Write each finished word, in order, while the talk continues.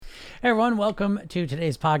Hey everyone, welcome to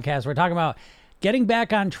today's podcast. We're talking about getting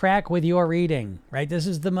back on track with your eating, right? This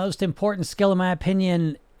is the most important skill, in my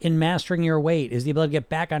opinion, in mastering your weight, is the ability to get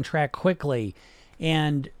back on track quickly.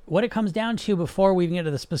 And what it comes down to before we even get to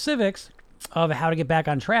the specifics of how to get back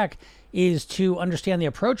on track is to understand the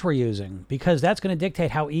approach we're using, because that's going to dictate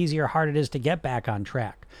how easy or hard it is to get back on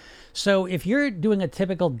track. So if you're doing a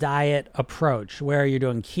typical diet approach where you're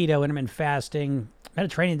doing keto, intermittent fasting,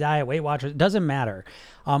 Mediterranean diet, Weight Watchers, it doesn't matter,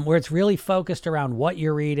 where it's really focused around what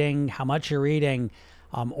you're eating, how much you're eating,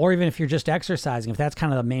 or even if you're just exercising, if that's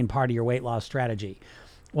kind of the main part of your weight loss strategy.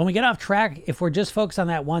 When we get off track, if we're just focused on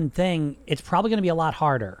that one thing, it's probably going to be a lot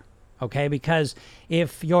harder, okay? Because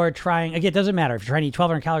if you're trying, again, it doesn't matter if you're trying to eat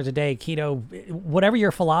 1,200 calories a day, keto, whatever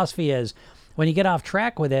your philosophy is, when you get off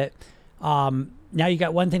track with it, now you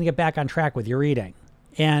got one thing to get back on track with, your eating.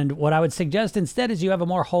 And what I would suggest instead is you have a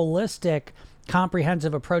more holistic,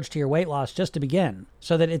 comprehensive approach to your weight loss just to begin,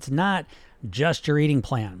 so that it's not just your eating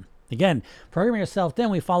plan. Again, programming yourself, then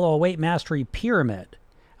we follow a weight mastery pyramid.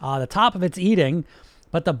 The top of it's eating,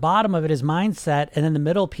 but the bottom of it is mindset, and then the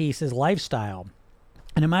middle piece is lifestyle.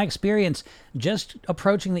 And in my experience, just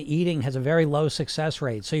approaching the eating has a very low success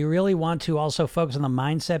rate. So you really want to also focus on the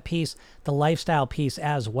mindset piece, the lifestyle piece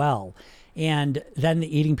as well. And then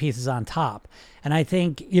the eating piece is on top. And I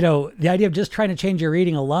think, the idea of just trying to change your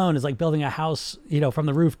eating alone is like building a house, from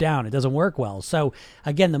the roof down. It doesn't work well. So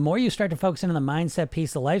again, the more you start to focus in on the mindset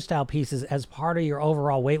piece, the lifestyle pieces as part of your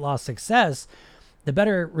overall weight loss success, the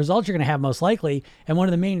better results you're going to have most likely. And one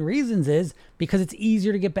of the main reasons is because it's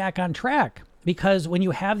easier to get back on track. Because when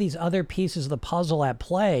you have these other pieces of the puzzle at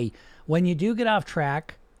play, when you do get off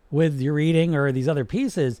track with your eating or these other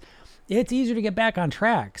pieces, it's easier to get back on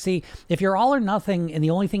track. See, if you're all or nothing and the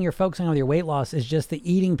only thing you're focusing on with your weight loss is just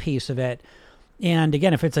the eating piece of it, and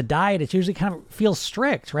again, if it's a diet, it usually kind of feels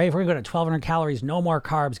strict, right? If we're going to go to 1,200 calories, no more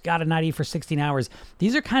carbs, got to not eat for 16 hours.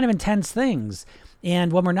 These are kind of intense things.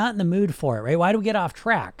 And when we're not in the mood for it, right? Why do we get off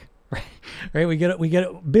track? Right? We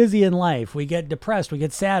get busy in life. We get depressed. We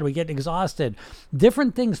get sad. We get exhausted.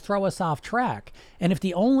 Different things throw us off track. And if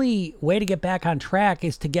the only way to get back on track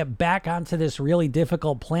is to get back onto this really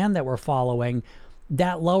difficult plan that we're following,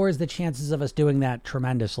 that lowers the chances of us doing that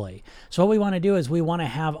tremendously. So what we want to do is we want to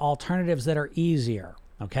have alternatives that are easier.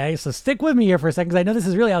 Okay, so stick with me here for a second, because I know this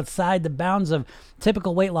is really outside the bounds of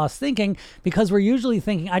typical weight loss thinking, because we're usually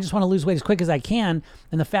thinking, I just want to lose weight as quick as I can,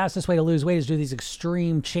 and the fastest way to lose weight is do these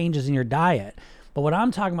extreme changes in your diet. But what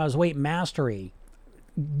I'm talking about is weight mastery,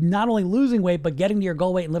 not only losing weight, but getting to your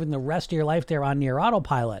goal weight and living the rest of your life there on near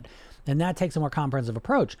autopilot. And that takes a more comprehensive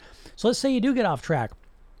approach. So let's say you do get off track.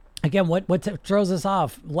 Again, what throws us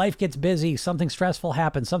off? Life gets busy, something stressful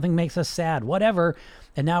happens, something makes us sad, whatever,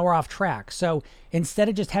 and now we're off track. So instead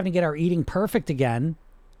of just having to get our eating perfect again,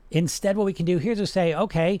 instead what we can do here is to say,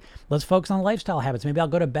 okay, let's focus on lifestyle habits. Maybe I'll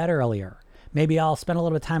go to bed earlier. Maybe I'll spend a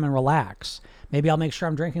little bit of time and relax. Maybe I'll make sure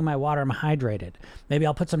I'm drinking my water, I'm hydrated. Maybe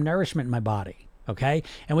I'll put some nourishment in my body. Okay.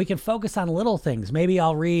 And we can focus on little things. Maybe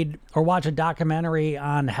I'll read or watch a documentary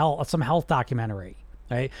on health, some health documentary.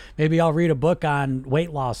 Right? Maybe I'll read a book on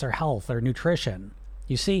weight loss or health or nutrition.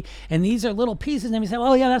 You see, and these are little pieces. And we say,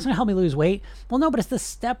 oh yeah, that's going to help me lose weight. Well, no, but it's the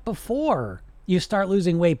step before you start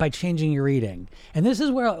losing weight by changing your eating. And this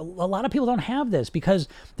is where a lot of people don't have this, because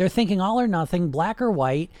they're thinking all or nothing, black or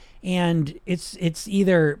white. And it's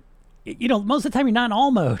either, most of the time you're not in all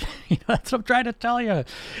mode. That's what I'm trying to tell you.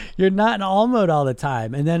 You're not in all mode all the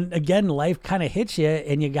time. And then again, life kind of hits you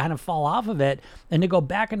and you kind of fall off of it. And to go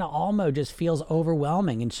back into all mode just feels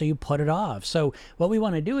overwhelming. And so you put it off. So what we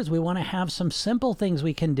want to do is we want to have some simple things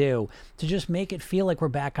we can do to just make it feel like we're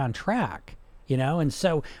back on track. And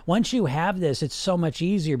so once you have this, it's so much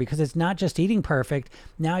easier, because it's not just eating perfect.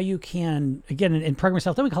 Now you can, again, in Program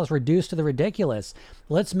Yourself, then we call this reduce to the ridiculous.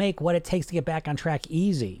 Let's make what it takes to get back on track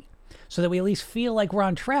easy, so that we at least feel like we're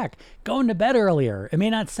on track. Going to bed earlier. It may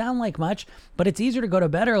not sound like much, but it's easier to go to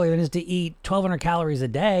bed earlier than it is to eat 1,200 calories a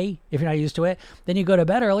day if you're not used to it. Then you go to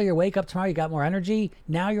bed earlier, wake up tomorrow, you got more energy.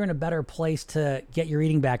 Now you're in a better place to get your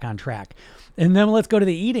eating back on track. And then let's go to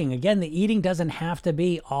the eating. Again, the eating doesn't have to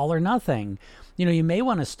be all or nothing. You may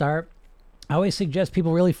want to start, I always suggest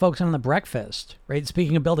people really focus on the breakfast, right?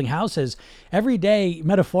 Speaking of building houses, every day,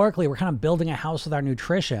 metaphorically, we're kind of building a house with our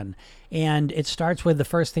nutrition. And it starts with the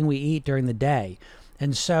first thing we eat during the day.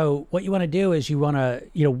 And so what you want to do is you want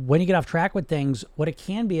to, when you get off track with things, what it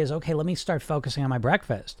can be is, okay, let me start focusing on my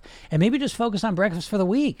breakfast. And maybe just focus on breakfast for the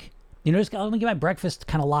week. Just let me get my breakfast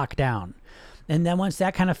kind of locked down. And then once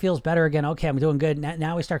that kind of feels better again, okay, I'm doing good.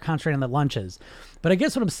 Now we start concentrating on the lunches. But I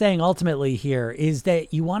guess what I'm saying ultimately here is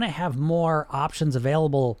that you want to have more options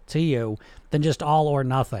available to you than just all or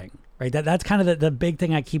nothing, right? That's kind of the big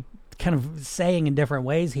thing I keep kind of saying in different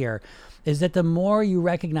ways here, is that the more you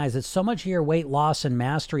recognize that so much of your weight loss and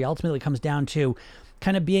mastery ultimately comes down to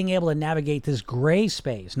kind of being able to navigate this gray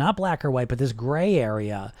space, not black or white, but this gray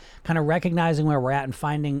area, kind of recognizing where we're at and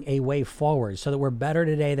finding a way forward so that we're better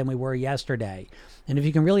today than we were yesterday. And if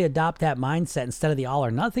you can really adopt that mindset instead of the all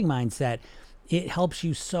or nothing mindset, it helps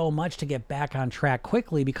you so much to get back on track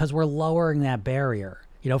quickly because we're lowering that barrier.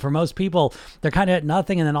 You know, for most people, they're kind of at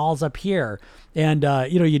nothing and then all's up here. And,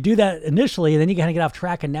 you know, you do that initially and then you kind of get off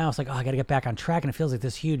track. And now it's like, oh, I got to get back on track. And it feels like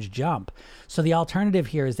this huge jump. So the alternative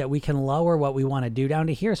here is that we can lower what we want to do down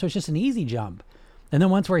to here. So it's just an easy jump. And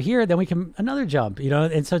then once we're here, then we can another jump, you know.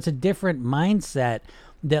 And so it's a different mindset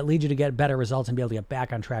that leads you to get better results and be able to get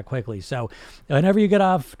back on track quickly. So whenever you get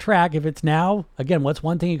off track, if it's now, again, what's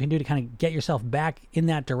one thing you can do to kind of get yourself back in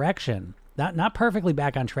that direction? Not perfectly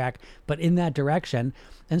back on track, but in that direction,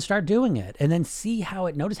 and start doing it. And then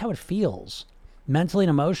notice how it feels mentally and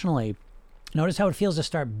emotionally. Notice how it feels to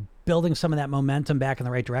start building some of that momentum back in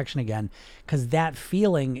the right direction again, because that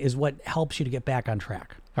feeling is what helps you to get back on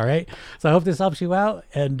track. All right. So I hope this helps you out,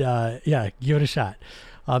 and give it a shot.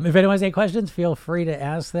 If anyone has any questions, feel free to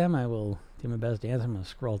ask them. I will do my best to answer. I'm going to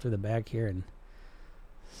scroll through the back here and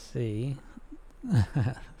see.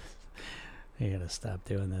 I gotta stop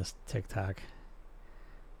doing this TikTok.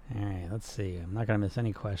 All right, let's see. I'm not gonna miss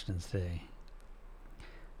any questions today.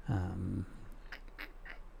 We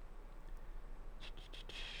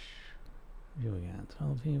got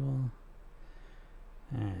 12 people.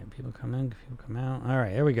 All right, people come in, people come out. All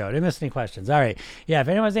right, here we go. Didn't miss any questions. All right, yeah. If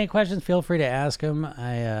anyone has any questions, feel free to ask them.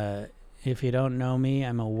 If you don't know me,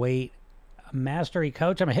 I'm a weight mastery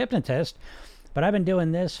coach. I'm a hypnotist, but I've been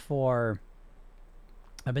doing this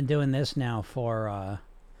now for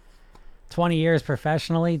 20 years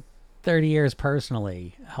professionally, 30 years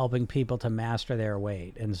personally, helping people to master their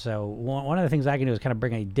weight. And so one of the things I can do is kind of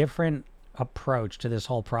bring a different approach to this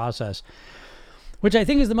whole process, which I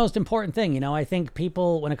think is the most important thing. You know, I think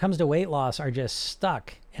people, when it comes to weight loss, are just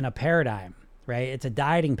stuck in a paradigm, right? It's a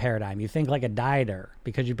dieting paradigm. You think like a dieter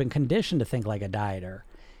because you've been conditioned to think like a dieter.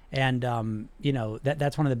 And, you know,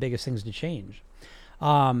 that's one of the biggest things to change.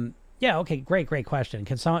 Yeah. Okay. Great question.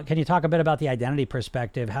 Can you talk a bit about the identity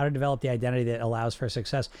perspective, how to develop the identity that allows for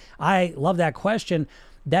success? I love that question.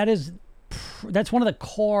 That's one of the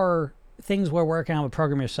core things we're working on with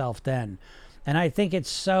Program Yourself Then. And I think it's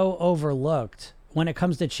so overlooked when it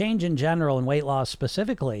comes to change in general and weight loss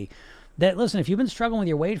specifically that, listen, if you've been struggling with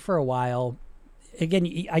your weight for a while,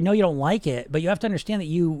 again, I know you don't like it, but you have to understand that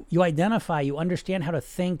you understand how to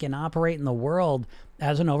think and operate in the world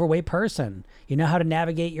as an overweight person. You know how to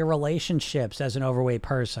navigate your relationships as an overweight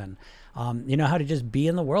person. You know how to just be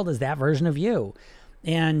in the world as that version of you.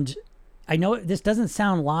 And I know this doesn't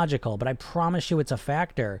sound logical, but I promise you it's a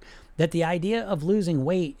factor that the idea of losing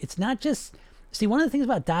weight, it's not just, see, one of the things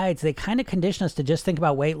about diets, they kind of condition us to just think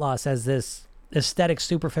about weight loss as this aesthetic,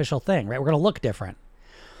 superficial thing, right? We're going to look different.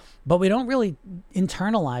 But we don't really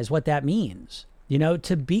internalize what that means. You know,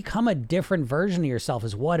 to become a different version of yourself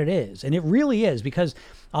is what it is. And it really is, because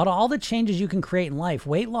out of all the changes you can create in life,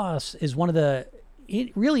 weight loss is one of the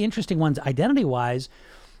really interesting ones identity-wise,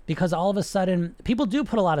 because all of a sudden people do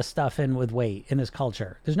put a lot of stuff in with weight in this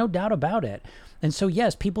culture. There's no doubt about it. And so,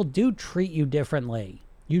 yes, people do treat you differently.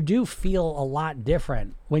 You do feel a lot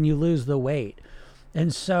different when you lose the weight.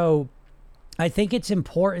 And so I think it's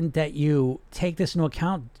important that you take this into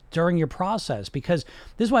account during your process, because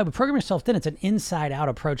this is why with Program Yourself Then, it's an inside out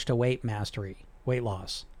approach to weight mastery, weight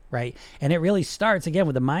loss, right? And it really starts again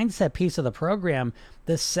with the mindset piece of the program.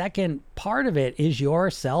 The second part of it is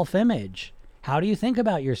your self-image. How do you think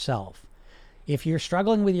about yourself? If you're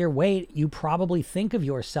struggling with your weight, you probably think of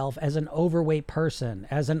yourself as an overweight person,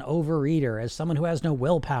 as an overeater, as someone who has no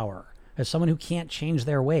willpower, as someone who can't change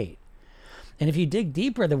their weight. And if you dig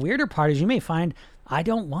deeper, the weirder part is you may find, I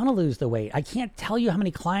don't want to lose the weight. I can't tell you how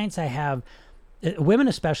many clients I have, women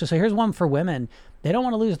especially. So here's one for women. They don't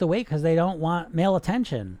want to lose the weight because they don't want male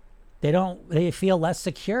attention. They feel less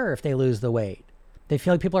secure if they lose the weight. They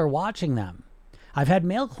feel like people are watching them. I've had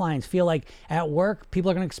male clients feel like at work,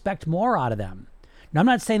 people are going to expect more out of them. Now, I'm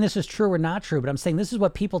not saying this is true or not true, but I'm saying this is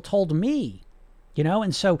what people told me. You know,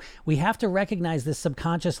 and so we have to recognize this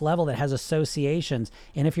subconscious level that has associations.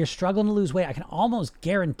 And if you're struggling to lose weight, I can almost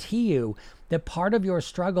guarantee you that part of your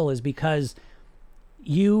struggle is because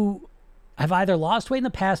you have either lost weight in the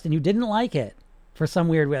past and you didn't like it for some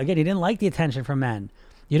weird way. Again, you didn't like the attention from men.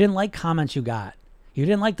 You didn't like comments you got. You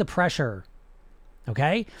didn't like the pressure.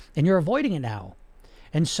 Okay. And you're avoiding it now.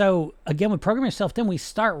 And so again, with Program Yourself Then, we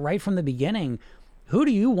start right from the beginning. Who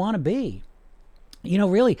do you want to be? You know,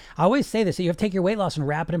 really, I always say this, that you have to take your weight loss and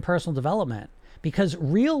wrap it in personal development, because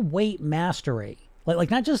real weight mastery,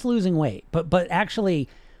 like not just losing weight, but actually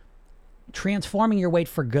transforming your weight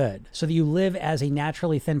for good so that you live as a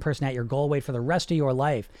naturally thin person at your goal weight for the rest of your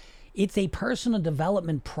life. It's a personal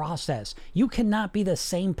development process. You cannot be the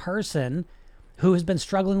same person who has been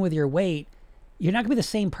struggling with your weight. You're not going to be the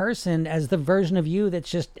same person as the version of you that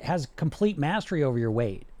just has complete mastery over your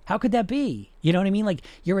weight. How could that be? You know what I mean? Like,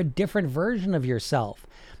 you're a different version of yourself.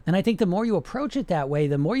 And I think the more you approach it that way,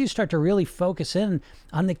 the more you start to really focus in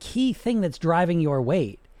on the key thing that's driving your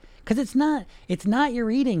weight. Because it's not your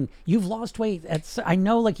eating. You've lost weight. I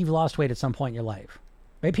know, like, you've lost weight at some point in your life,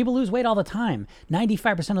 right? People lose weight all the time.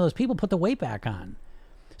 95% of those people put the weight back on.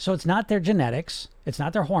 So it's not their genetics. It's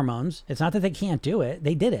not their hormones. It's not that they can't do it.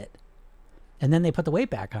 They did it. And then they put the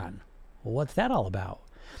weight back on. Well, what's that all about?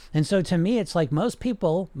 And so to me, it's like most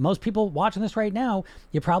people watching this right now,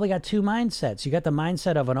 you probably got two mindsets. You got the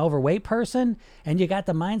mindset of an overweight person, and you got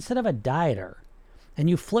the mindset of a dieter. And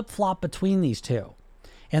you flip-flop between these two.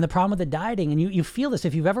 And the problem with the dieting, and you feel this,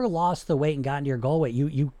 if you've ever lost the weight and gotten to your goal weight,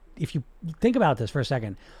 if you think about this for a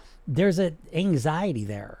second, there's an anxiety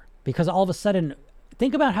there. Because all of a sudden,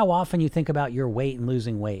 think about how often you think about your weight and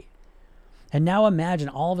losing weight. And now imagine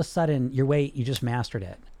all of a sudden your weight, you just mastered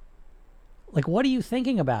it. Like, what are you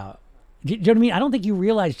thinking about? Do you know what I mean? I don't think you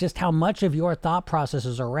realize just how much of your thought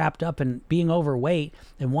processes are wrapped up in being overweight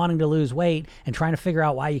and wanting to lose weight and trying to figure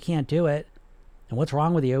out why you can't do it and what's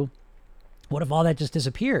wrong with you. What if all that just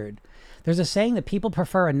disappeared? There's a saying that people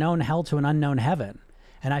prefer a known hell to an unknown heaven.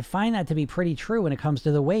 And I find that to be pretty true when it comes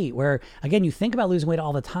to the weight, where, again, you think about losing weight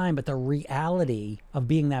all the time, but the reality of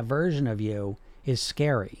being that version of you is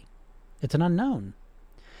scary. It's an unknown.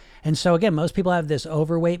 And so, again, most people have this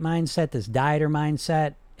overweight mindset, this dieter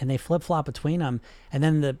mindset, and they flip-flop between them. And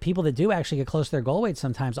then the people that do actually get close to their goal weight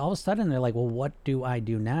sometimes, all of a sudden, they're like, well, what do I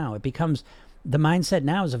do now? It becomes, the mindset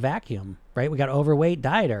now is a vacuum, right? We got overweight,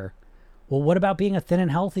 dieter. Well, what about being a thin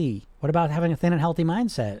and healthy? What about having a thin and healthy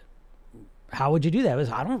mindset? How would you do that?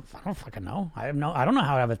 I don't fucking know. I don't know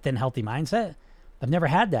how to have a thin, healthy mindset. I've never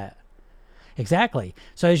had that. Exactly.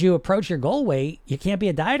 So as you approach your goal weight, you can't be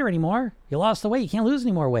a dieter anymore. You lost the weight. You can't lose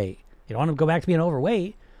any more weight. You don't want to go back to being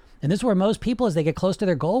overweight. And this is where most people, as they get close to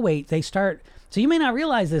their goal weight, they start. So you may not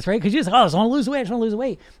realize this, right? Because you just, I just want to lose weight. I just want to lose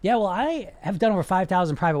weight. Yeah, well, I have done over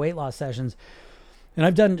 5,000 private weight loss sessions. And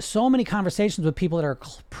I've done so many conversations with people that are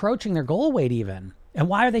approaching their goal weight even. And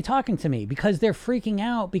why are they talking to me? Because they're freaking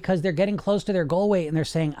out because they're getting close to their goal weight and they're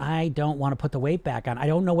saying, I don't want to put the weight back on. I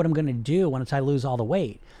don't know what I'm going to do once I lose all the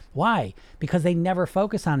weight. Why? Because they never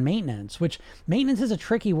focus on maintenance, which maintenance is a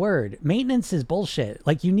tricky word. Maintenance is bullshit.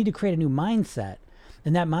 Like, you need to create a new mindset.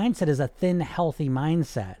 And that mindset is a thin, healthy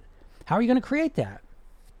mindset. How are you going to create that?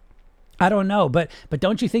 I don't know, but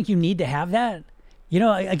don't you think you need to have that? You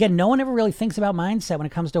know, again, no one ever really thinks about mindset when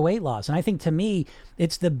it comes to weight loss. And I think, to me,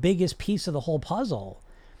 it's the biggest piece of the whole puzzle.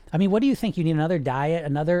 I mean, what do you think? You need another diet,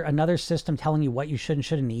 another system telling you what you should and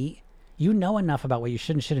shouldn't eat? You know enough about what you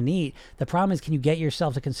should and shouldn't eat. The problem is, can you get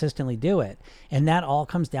yourself to consistently do it? And that all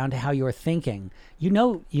comes down to how you're thinking. You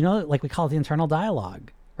know, like we call it the internal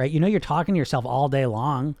dialogue, right? You know, you're talking to yourself all day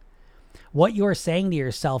long. What you're saying to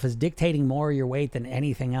yourself is dictating more of your weight than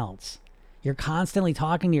anything else. You're constantly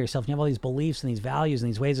talking to yourself. You have all these beliefs and these values and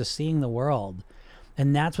these ways of seeing the world.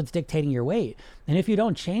 And that's what's dictating your weight. And if you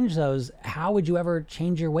don't change those, how would you ever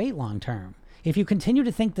change your weight long term? If you continue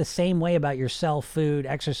to think the same way about yourself, food,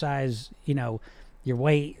 exercise, you know, your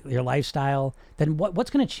weight, your lifestyle, then what's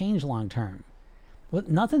going to change long term? Well,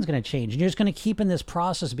 nothing's going to change. You're just going to keep in this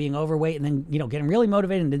process of being overweight and then, you know, getting really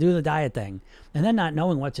motivated to do the diet thing and then not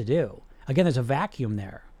knowing what to do. Again, there's a vacuum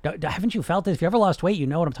there. Haven't you felt this? If you ever lost weight, you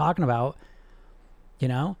know what I'm talking about. You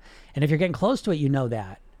know, and if you're getting close to it, you know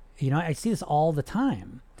that. You know, I see this all the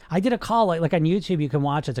time. I did a call like on YouTube. You can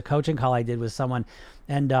watch. It's a coaching call I did with someone,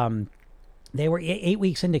 and they were 8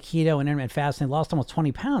 weeks into keto and intermittent fasting. They lost almost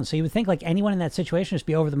 20 pounds. So you would think like anyone in that situation just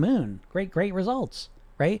be over the moon. Great results,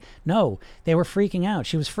 right? No, they were freaking out.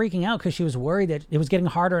 She was freaking out because she was worried that it was getting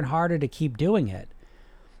harder and harder to keep doing it,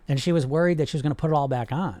 and she was worried that she was going to put it all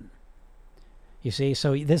back on. You see,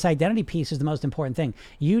 so this identity piece is the most important thing.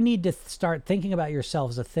 You need to start thinking about yourself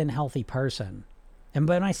as a thin, healthy person. And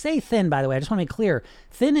when I say thin, by the way, I just want to make clear,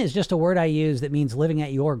 thin is just a word I use that means living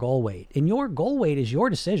at your goal weight. And your goal weight is your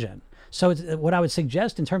decision. So what I would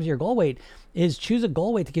suggest in terms of your goal weight is choose a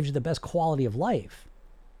goal weight that gives you the best quality of life.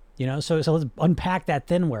 You know, so let's unpack that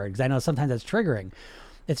thin word, because I know sometimes that's triggering.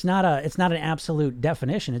 It's not an absolute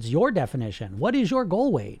definition. It's your definition. What is your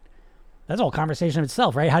goal weight? That's a whole conversation of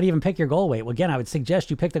itself, right? How do you even pick your goal weight? Well, again, I would suggest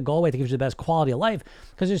you pick the goal weight that gives you the best quality of life,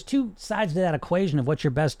 because there's two sides to that equation of what's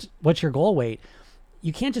your goal weight.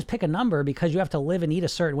 you can't just pick a number because you have to live and eat a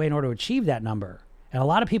certain way in order to achieve that number. And a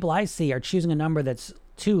lot of people I see are choosing a number that's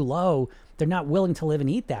too low. They're not willing to live and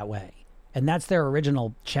eat that way. And that's their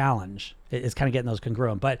original challenge, is kind of getting those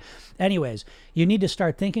congruent. But anyways, you need to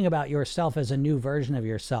start thinking about yourself as a new version of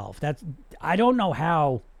yourself. I don't know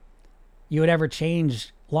how you would ever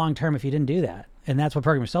change long-term if you didn't do that. And that's what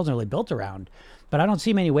Program Yourself is really built around. But I don't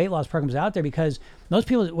see many weight loss programs out there because most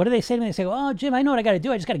people, what do they say to me? They say, oh, Jim, I know what I got to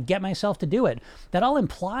do. I just got to get myself to do it. That all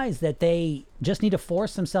implies that they just need to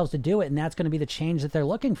force themselves to do it. And that's going to be the change that they're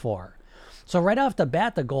looking for. So right off the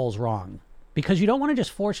bat, the goal's wrong because you don't want to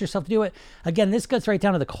just force yourself to do it. Again, this gets right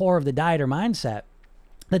down to the core of the dieter mindset.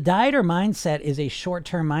 The dieter mindset is a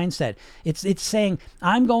short-term mindset. It's saying,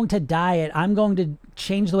 I'm going to diet. I'm going to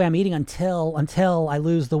change the way I'm eating until I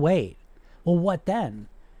lose the weight. Well, what then?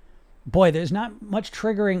 Boy, there's not much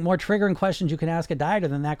more triggering questions you can ask a dieter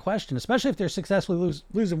than that question, especially if they're successfully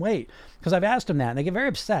losing weight. Because I've asked them that and they get very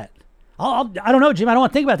upset. I don't know, Jim. I don't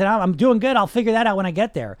want to think about that. I'm doing good. I'll figure that out when I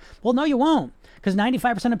get there. Well, no, you won't, because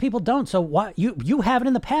 95% of people don't. So what? You have it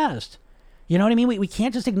in the past. You know what I mean? We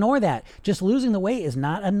can't just ignore that. Just losing the weight is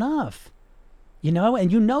not enough. You know,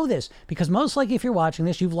 and you know this because most likely if you're watching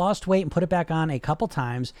this, you've lost weight and put it back on a couple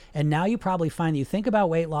times. And now you probably find that you think about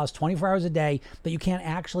weight loss 24 hours a day, but you can't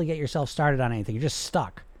actually get yourself started on anything. You're just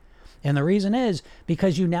stuck. And the reason is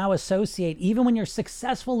because you now associate, even when you're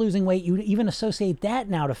successful losing weight, you even associate that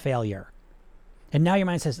now to failure. And now your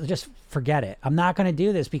mind says, just forget it. I'm not going to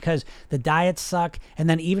do this because the diets suck. And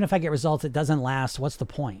then even if I get results, it doesn't last. What's the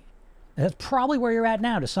point? And that's probably where you're at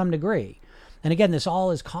now to some degree. And again, this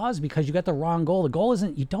all is caused because you got the wrong goal. The goal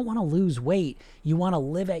isn't, you don't want to lose weight. You want to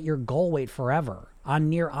live at your goal weight forever on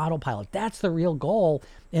near autopilot. That's the real goal.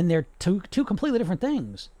 And they're two completely different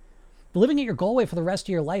things. Living at your goal weight for the rest of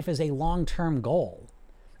your life is a long-term goal.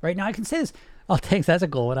 Right now, I can say this. Oh, thanks. That's a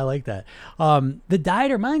goal. But I like that. The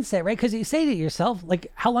dieter mindset, right? Because you say to yourself,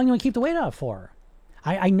 like, how long do you want to keep the weight off for?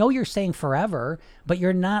 I know you're saying forever, but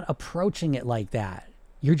you're not approaching it like that.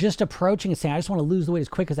 You're just approaching it saying, I just want to lose the weight as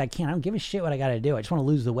quick as I can. I don't give a shit what I got to do. I just want to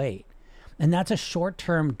lose the weight. And that's a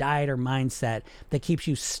short-term dieter mindset that keeps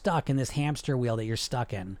you stuck in this hamster wheel that you're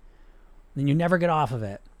stuck in. And you never get off of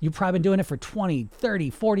it. You've probably been doing it for 20,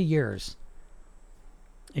 30, 40 years.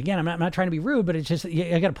 Again, I'm not trying to be rude, but it's just,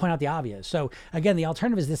 I got to point out the obvious. So again, the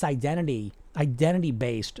alternative is this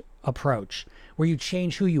identity-based approach where you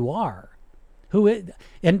change who you are.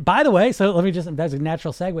 And by the way, so let me just, that's a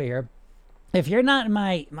natural segue here. If you're not on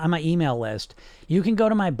my email list, you can go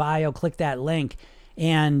to my bio, click that link,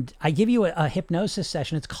 and I give you a hypnosis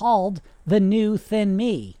session. It's called The New Thin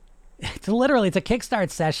Me. It's a kickstart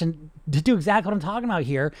session to do exactly what I'm talking about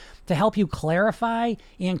here, to help you clarify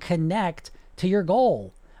and connect to your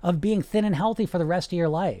goal of being thin and healthy for the rest of your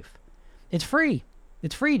life. It's free.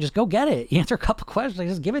 It's free. Just go get it. You answer a couple questions. I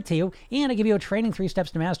just give it to you. And I give you a training 3 steps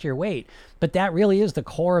to master your weight. But that really is the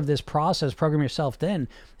core of this process, Program Yourself Thin.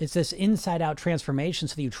 It's this inside out transformation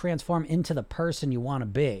so that you transform into the person you want to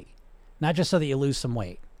be, not just so that you lose some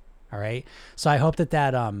weight. All right. So I hope that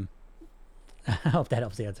I hope that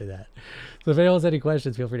helps answer that. So if anyone has any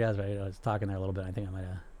questions, feel free to ask me. I was talking there a little bit. I think I might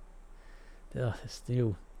have,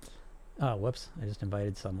 oh, whoops. I just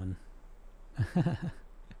invited someone.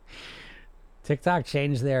 TikTok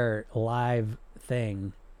changed their live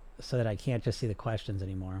thing so that I can't just see the questions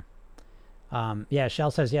anymore. Yeah,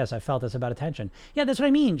 Shell says, yes, I felt this about attention. Yeah, that's what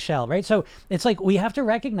I mean, Shell, right? So it's like we have to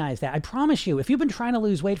recognize that. I promise you, if you've been trying to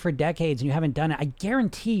lose weight for decades and you haven't done it, I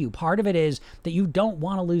guarantee you part of it is that you don't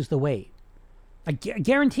want to lose the weight. I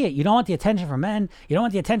guarantee it. You don't want the attention from men. You don't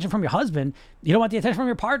want the attention from your husband. You don't want the attention from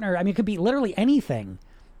your partner. I mean, it could be literally anything,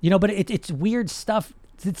 but it's weird stuff.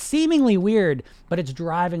 It's seemingly weird, but it's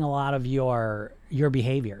driving a lot of your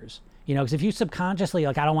behaviors, because if you subconsciously,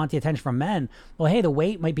 like, I don't want the attention from men, well, hey, the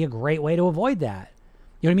weight might be a great way to avoid that.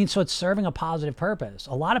 You know what I mean? So it's serving a positive purpose.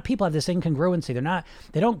 A lot of people have this incongruency.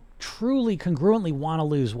 They don't truly congruently want to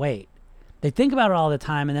lose weight. They think about it all the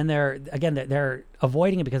time, and then they're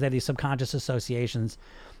avoiding it because they have these subconscious associations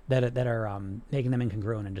that are making them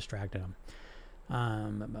incongruent and distracting them.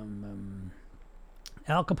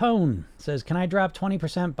 Al Capone says, can I drop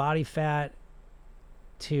 20% body fat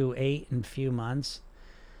to 8 in a few months?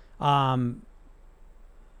 I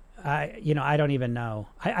don't even know.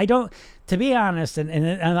 I don't, to be honest,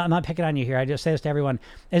 and I'm not picking on you here. I just say this to everyone.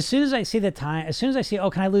 As soon as I see oh,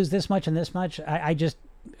 can I lose this much and this much? I just,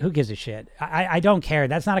 who gives a shit? I don't care.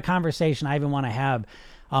 That's not a conversation I even want to have.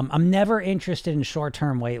 I'm never interested in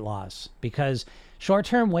short-term weight loss because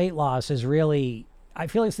short-term weight loss is really I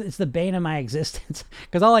feel like it's the bane of my existence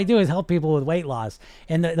because all I do is help people with weight loss.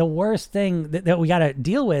 And the worst thing that we got to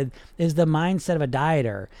deal with is the mindset of a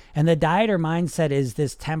dieter. And the dieter mindset is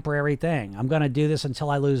this temporary thing. I'm going to do this until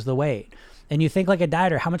I lose the weight. And you think like a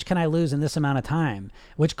dieter, how much can I lose in this amount of time?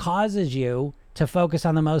 Which causes you to focus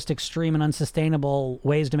on the most extreme and unsustainable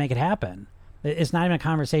ways to make it happen. It's not even a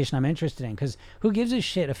conversation I'm interested in because who gives a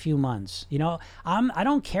shit a few months? You know, I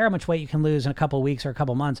don't care how much weight you can lose in a couple of weeks or a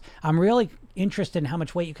couple of months. I'm really interested in how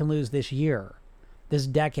much weight you can lose this year, this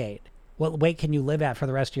decade. What weight can you live at for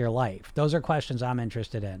the rest of your life? Those are questions I'm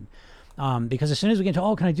interested in. Because as soon as we get to,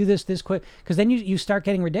 oh, can I do this quick? Because then you start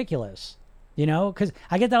getting ridiculous. You know, because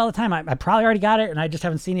I get that all the time. I probably already got it and I just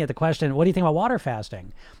haven't seen yet. The question, what do you think about water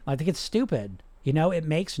fasting? I think it's stupid. You know, it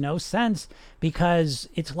makes no sense because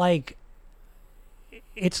it's like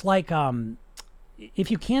if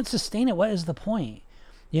you can't sustain it, what is the point?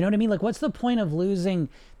 You know what I mean? Like, what's the point of losing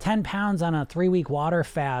 10 pounds on a 3-week water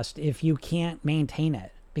fast if you can't maintain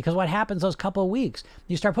it? Because what happens those couple of weeks?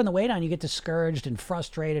 You start putting the weight on, you get discouraged and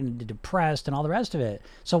frustrated and depressed and all the rest of it.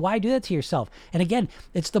 So why do that to yourself? And again,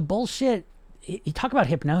 it's the bullshit. You talk about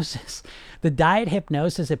hypnosis, the diet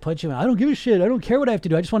hypnosis it puts you in. I don't give a shit. I don't care what I have to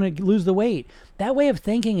do. I just want to lose the weight. That way of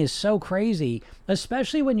thinking is so crazy,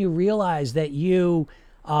 especially when you realize that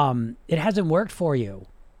it hasn't worked for you.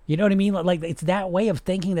 You know what I mean? Like it's that way of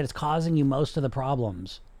thinking that it's causing you most of the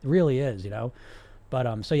problems. It really is, you know?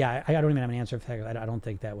 But, so yeah, I don't even have an answer for that. I don't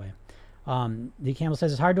think that way. D. Campbell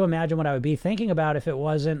says, it's hard to imagine what I would be thinking about if it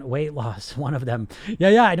wasn't weight loss. One of them.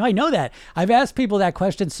 Yeah, I know that. I've asked people that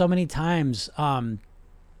question so many times,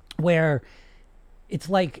 where it's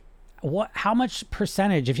like, how much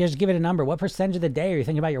percentage, if you just give it a number, what percentage of the day are you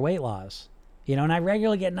thinking about your weight loss? You know, and I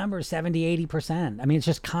regularly get numbers 70, 80%. I mean, it's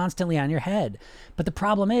just constantly on your head. But the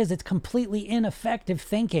problem is it's completely ineffective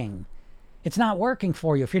thinking. It's not working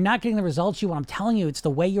for you. If you're not getting the results you want, I'm telling you, it's the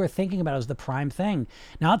way you're thinking about it is the prime thing.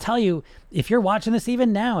 Now, I'll tell you, if you're watching this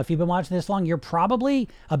even now, if you've been watching this long, you're probably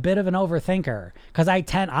a bit of an overthinker because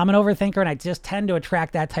I'm an overthinker and I just tend to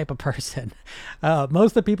attract that type of person.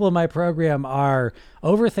 Most of the people in my program are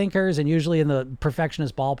overthinkers and usually in the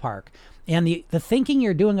perfectionist ballpark. And the thinking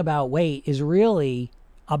you're doing about weight is really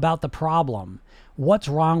about the problem. What's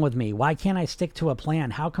wrong with me? Why can't I stick to a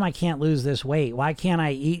plan? How come I can't lose this weight? Why can't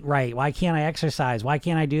I eat right? Why can't I exercise? Why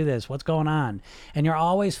can't I do this? What's going on? And you're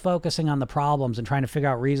always focusing on the problems and trying to figure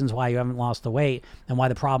out reasons why you haven't lost the weight and why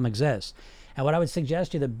the problem exists. And what I would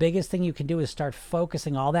suggest you, the biggest thing you can do is start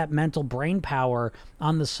focusing all that mental brain power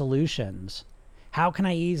on the solutions. How can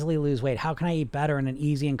I easily lose weight? How can I eat better in an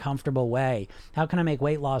easy and comfortable way? How can I make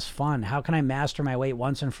weight loss fun? How can I master my weight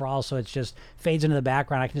once and for all so it just fades into the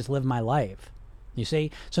background? I can just live my life. You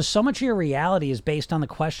see? So much of your reality is based on the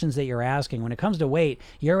questions that you're asking. When it comes to weight,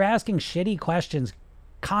 you're asking shitty questions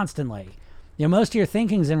constantly. You know, most of your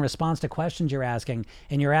thinking is in response to questions you're asking,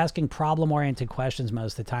 and you're asking problem-oriented questions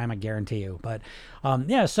most of the time, I guarantee you. But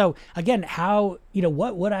yeah, so again,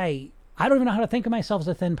 what would I don't even know how to think of myself as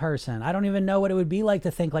a thin person. I don't even know what it would be like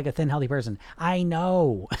to think like a thin, healthy person. I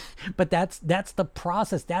know, but that's the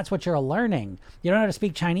process. That's what you're learning. You don't know how to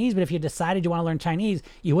speak Chinese, but if you decided you want to learn Chinese,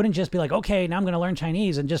 you wouldn't just be like, okay, now I'm going to learn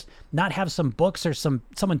Chinese and just not have some books or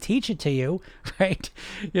someone teach it to you, right?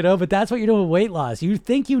 You know, but that's what you're doing with weight loss. You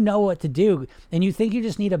think you know what to do, and you think you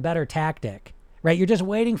just need a better tactic, right? You're just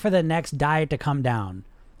waiting for the next diet to come down.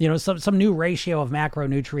 You know, some new ratio of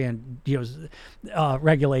macronutrient,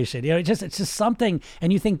 regulation. You know, it's just something,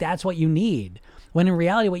 and you think that's what you need. When in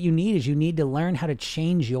reality, what you need is you need to learn how to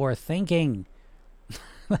change your thinking.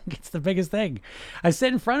 Like, it's the biggest thing. I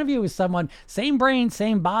sit in front of you with someone, same brain,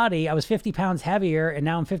 same body. I was 50 pounds heavier, and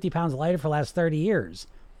now I'm 50 pounds lighter for the last 30 years.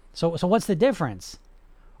 So what's the difference?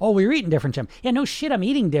 Oh, we're eating different, Jim. Yeah, no shit, I'm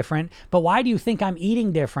eating different. But why do you think I'm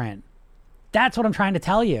eating different? That's what I'm trying to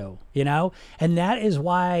tell you, you know? And that is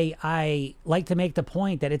why I like to make the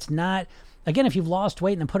point that it's not, again, if you've lost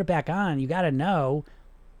weight and then put it back on, you got to know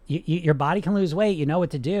your body can lose weight. You know what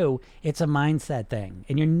to do. It's a mindset thing.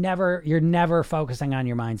 And you're never focusing on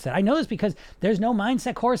your mindset. I know this because there's no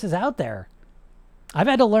mindset courses out there. I've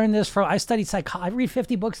had to learn this I studied psychology. I read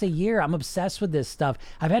 50 books a year. I'm obsessed with this stuff.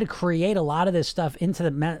 I've had to create a lot of this stuff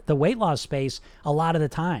into the weight loss space a lot of the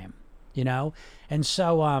time, you know? And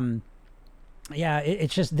so, yeah,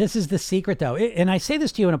 it's just, this is the secret though. And I say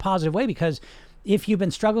this to you in a positive way because if you've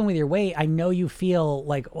been struggling with your weight, I know you feel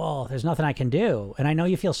like, well, there's nothing I can do. And I know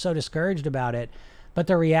you feel so discouraged about it. But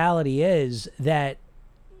the reality is that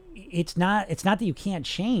it's not that you can't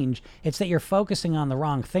change. It's that you're focusing on the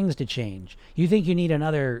wrong things to change. You think you need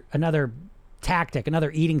another tactic,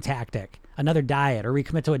 another eating tactic, another diet, or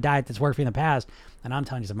recommit to a diet that's worked for you in the past. And I'm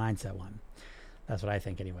telling you it's a mindset one. That's what I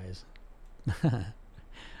think anyways.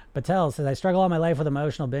 Patel says, I struggle all my life with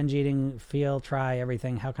emotional binge eating, try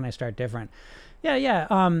everything. How can I start different?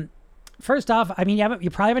 Yeah. First off, I mean, you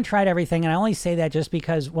probably haven't tried everything. And I only say that just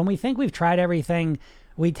because when we think we've tried everything,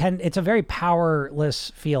 it's a very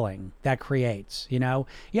powerless feeling that creates, you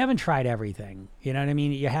haven't tried everything, you know what I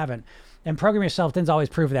mean? You haven't. And program yourself thin's always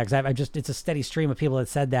proof of that. Cause it's a steady stream of people that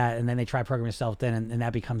said that. And then they try program yourself thin and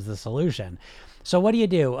that becomes the solution. So what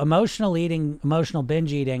do? Emotional eating, emotional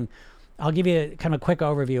binge eating. I'll give you kind of a quick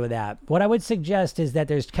overview of that. What I would suggest is that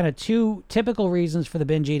there's kind of two typical reasons for the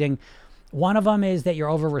binge eating. One of them is that you're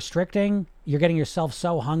over restricting. You're getting yourself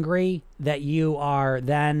so hungry that you are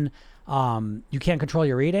then, you can't control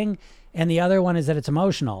your eating. And the other one is that it's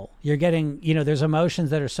emotional. You're getting, there's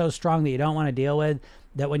emotions that are so strong that you don't want to deal with,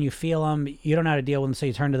 that when you feel them, you don't know how to deal with them. So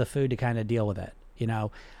you turn to the food to kind of deal with it,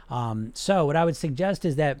 So what I would suggest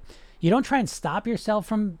is that you don't try and stop yourself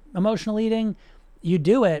from emotional eating. You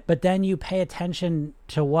do it, but then you pay attention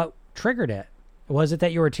to what triggered it. Was it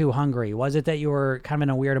that you were too hungry? Was it that you were kind of in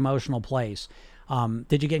a weird emotional place?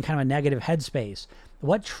 Did you get in kind of a negative headspace?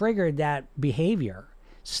 What triggered that behavior?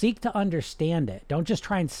 Seek to understand it. Don't just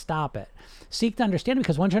try and stop it. Seek to understand it,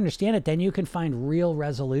 because once you understand it, then you can find real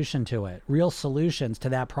resolution to it, real solutions to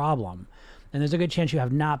that problem. And there's a good chance you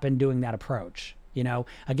have not been doing that approach.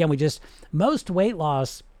 Again, most weight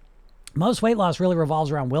loss really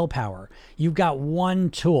revolves around willpower. You've got one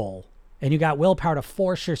tool, and you got willpower to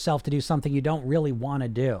force yourself to do something you don't really want to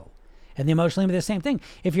do. And the emotional eating is the same thing.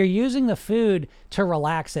 If you're using the food to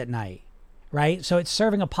relax at night, right? So it's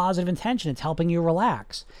serving a positive intention. It's helping you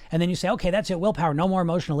relax. And then you say, okay, that's it, willpower, no more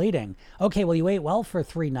emotional eating. Okay, well, you ate well for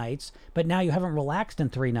 3 nights, but now you haven't relaxed in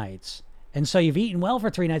 3 nights. And so you've eaten well for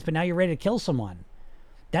 3 nights, but now you're ready to kill someone.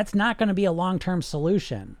 That's not going to be a long-term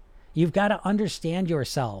solution. You've got to understand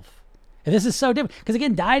yourself. And this is so different. Because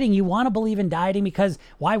again, dieting, you want to believe in dieting because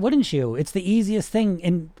why wouldn't you? It's the easiest thing.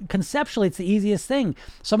 And conceptually, it's the easiest thing.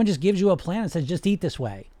 Someone just gives you a plan and says, just eat this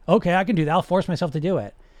way. Okay, I can do that. I'll force myself to do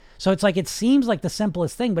it. So it's like, it seems like the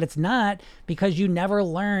simplest thing, but it's not, because you never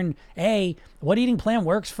learn, what eating plan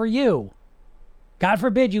works for you. God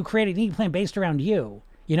forbid you create an eating plan based around you.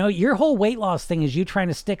 Your whole weight loss thing is you trying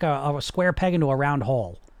to stick a square peg into a round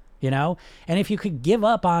hole, And if you could give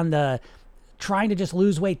up on the trying to just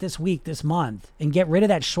lose weight this week, this month, and get rid of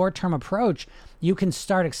that short-term approach, you can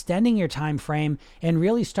start extending your time frame and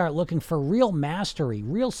really start looking for real mastery,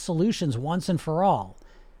 real solutions once and for all.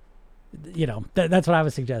 That's what I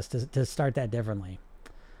would suggest, to start that differently.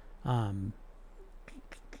 Let's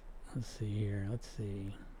see here.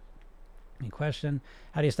 Any question?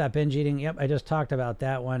 How do you stop binge eating? Yep, I just talked about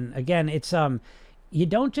that one. Again, it's you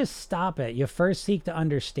don't just stop it. You first seek to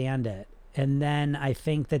understand it. And then I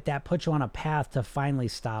think that puts you on a path to finally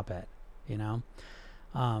stop it,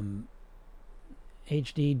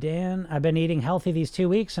 HD Dan, I've been eating healthy these 2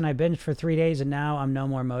 weeks and I binged for 3 days and now I'm no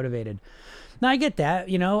more motivated. Now I get that,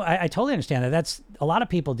 I totally understand that. That's a lot of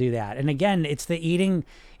people do that. And again, it's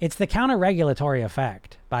the counter-regulatory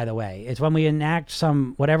effect, by the way. It's when we enact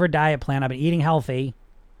whatever diet plan. I've been eating healthy,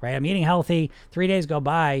 right? I'm eating healthy, 3 days go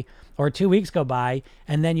by or 2 weeks go by,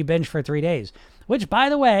 and then you binge for 3 days. Which, by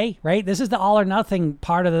the way, right, this is the all or nothing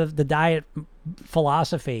part of the diet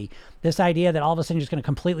philosophy. This idea that all of a sudden you're just going to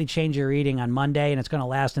completely change your eating on Monday and it's going to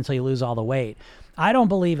last until you lose all the weight. I don't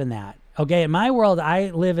believe in that. Okay, in my world, I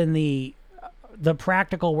live in the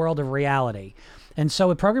practical world of reality. And so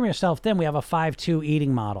with Program Yourself Thin, we have a 5-2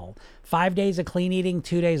 eating model. 5 days of clean eating,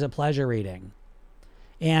 2 days of pleasure eating.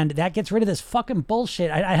 And that gets rid of this fucking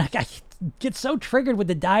bullshit. I get so triggered with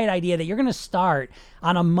the diet idea that you're going to start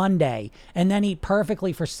on a Monday and then eat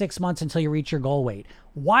perfectly for 6 months until you reach your goal weight.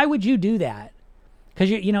 Why would you do that?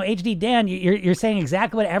 Because HD Dan, you're saying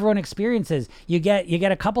exactly what everyone experiences. You get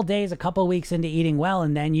a couple days, a couple weeks into eating well,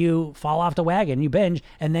 and then you fall off the wagon, you binge,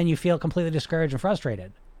 and then you feel completely discouraged and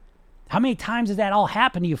frustrated. How many times has that all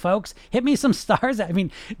happened to you, folks? Hit me some stars. I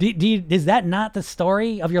mean, is that not the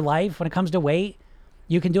story of your life when it comes to weight?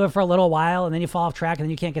 You can do it for a little while and then you fall off track and then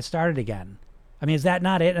you can't get started again. I mean, is that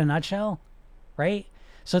not it in a nutshell? Right?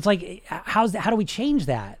 So it's like, how do we change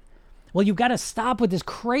that? Well, you've got to stop with this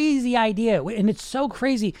crazy idea. And it's so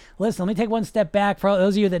crazy. Listen, let me take one step back. For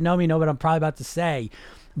those of you that know me know what I'm probably about to say.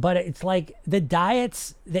 But it's like the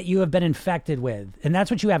diets that you have been infected with. And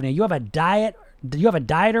that's what you have now. You have a dieter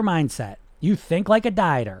mindset. You think like a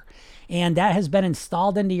dieter. And that has been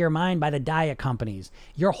installed into your mind by the diet companies.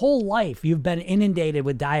 Your whole life, you've been inundated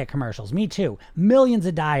with diet commercials. Me too. Millions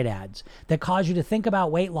of diet ads that cause you to think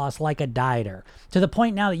about weight loss like a dieter, to the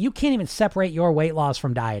point now that you can't even separate your weight loss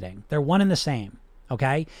from dieting. They're one and the same.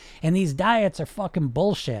 Okay. And these diets are fucking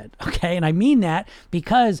bullshit. Okay. And I mean that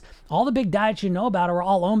because all the big diets you know about are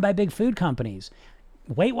all owned by big food companies.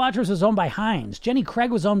 Weight Watchers was owned by Heinz. Jenny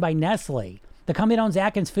Craig was owned by Nestle. The company that owns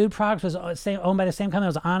Atkins Food Products was owned by the same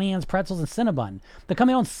company that owns Auntie Anne's Pretzels and Cinnabon. The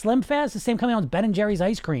company that owns Slim Fast, the same company that owns Ben & Jerry's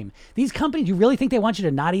Ice Cream. These companies, you really think they want you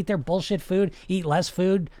to not eat their bullshit food, eat less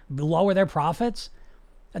food, lower their profits?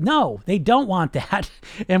 No, they don't want that.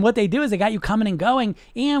 And what they do is they got you coming and going.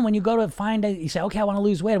 And when you go to find it, you say, okay, I want to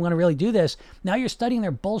lose weight. I'm going to really do this. Now you're studying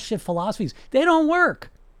their bullshit philosophies. They don't work.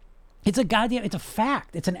 It's a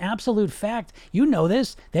fact. It's an absolute fact. You know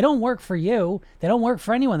this. They don't work for you. They don't work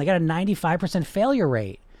for anyone. They got a 95% failure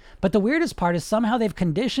rate. But the weirdest part is somehow they've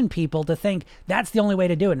conditioned people to think that's the only way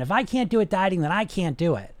to do it. And if I can't do it dieting, then I can't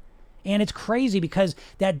do it. And it's crazy because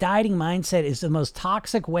that dieting mindset is the most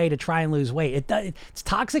toxic way to try and lose weight. It's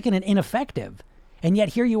toxic and ineffective. And yet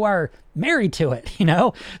here you are married to it, you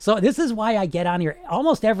know? So this is why I get on here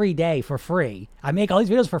almost every day for free. I make all these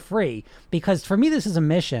videos for free because for me, this is a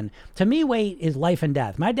mission. To me, weight is life and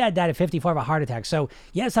death. My dad died at 54 of a heart attack. So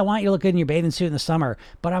yes, I want you to look good in your bathing suit in the summer,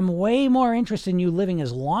 but I'm way more interested in you living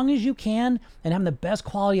as long as you can and having the best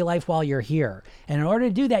quality of life while you're here. And in order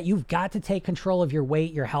to do that, you've got to take control of your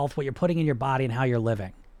weight, your health, what you're putting in your body and how you're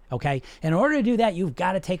living. Okay. And in order to do that, you've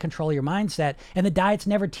got to take control of your mindset, and the diets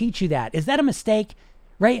never teach you that. Is that a mistake?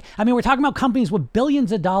 Right? I mean, we're talking about companies with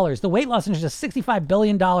billions of dollars. The weight loss industry is a $65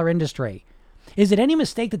 billion industry. Is it any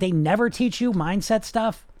mistake that they never teach you mindset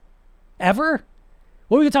stuff? Ever?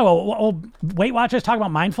 What are we going to talk about? Well, Weight Watchers talk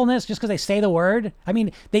about mindfulness just because they say the word? I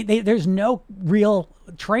mean, there's no real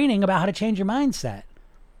training about how to change your mindset.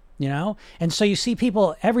 You know? And so you see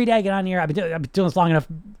people every day get on here. I've been doing this long enough.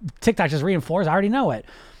 TikTok just reinforced. I already know it.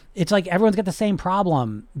 It's like everyone's got the same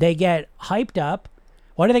problem. They get hyped up.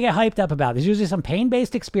 What do they get hyped up about? There's usually some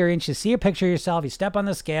pain-based experience. You see a picture of yourself. You step on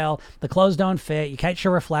the scale. The clothes don't fit. You catch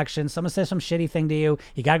your reflection. Someone says some shitty thing to you.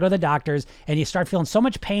 You got to go to the doctors. And you start feeling so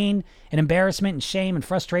much pain and embarrassment and shame and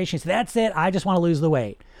frustration. You say, that's it. I just want to lose the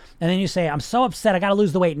weight. And then you say, I'm so upset. I got to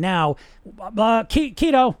lose the weight now.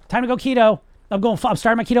 Keto. Time to go keto. I'm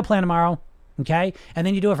starting my keto plan tomorrow. Okay? And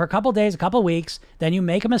then you do it for a couple of days, a couple of weeks. Then you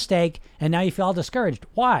make a mistake. And now you feel all discouraged.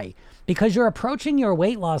 Why? Because you're approaching your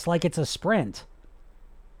weight loss like it's a sprint.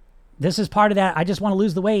 This is part of that. I just want to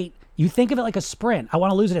lose the weight. You think of it like a sprint. I want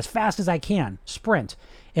to lose it as fast as I can. Sprint.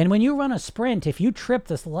 And when you run a sprint, if you trip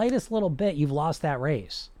the slightest little bit, you've lost that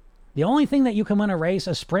race. The only thing that you can win a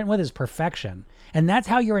sprint with is perfection. And that's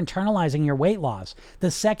how you're internalizing your weight loss. The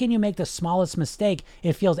second you make the smallest mistake,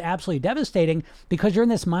 it feels absolutely devastating because you're in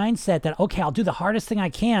this mindset that, okay, I'll do the hardest thing I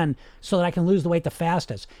can so that I can lose the weight the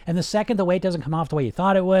fastest. And the second the weight doesn't come off the way you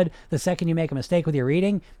thought it would, the second you make a mistake with your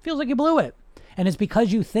eating, it feels like you blew it. And it's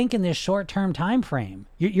because you think in this short-term time frame.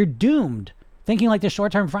 You're doomed thinking like this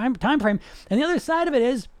short-term time frame. And the other side of it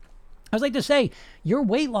is, I was like to say, your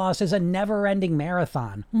weight loss is a never-ending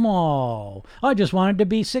marathon. Oh, I just wanted to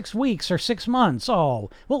be 6 weeks or 6 months. Oh,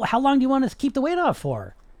 well, how long do you want to keep the weight off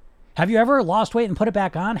for? Have you ever lost weight and put it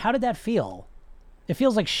back on? How did that feel? It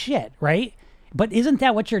feels like shit, right? But isn't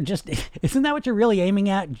that what you're really aiming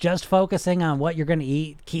at? Just focusing on what you're going to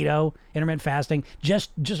eat, keto, intermittent fasting, I'm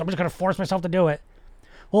just going to force myself to do it.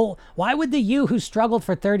 Well, why would the you who struggled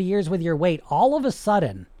for 30 years with your weight all of a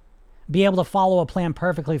sudden be able to follow a plan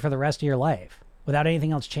perfectly for the rest of your life without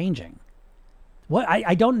anything else changing?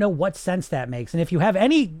 I don't know what sense that makes. And if you have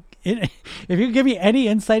if you give me any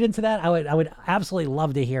insight into that, I would absolutely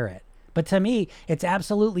love to hear it. But to me, it's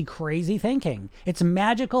absolutely crazy thinking. It's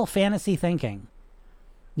magical fantasy thinking.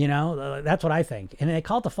 You know, that's what I think. And they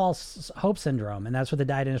call it the false hope syndrome. And that's what the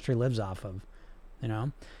diet industry lives off of. You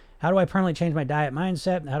know, how do I permanently change my diet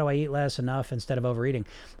mindset? How do I eat less enough instead of overeating?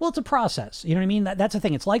 Well, it's a process. You know what I mean? That's the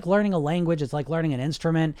thing. It's like learning a language. It's like learning an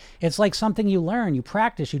instrument. It's like something you learn, you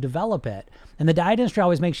practice, you develop it. And the diet industry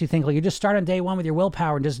always makes you think like you just start on day one with your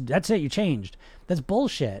willpower and just, that's it, you changed. That's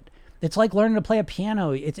bullshit. It's like learning to play a piano.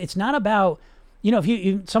 It's not about, you know,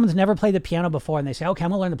 if someone's never played the piano before and they say, okay, I'm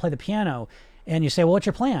going to learn to play the piano. And you say, well, what's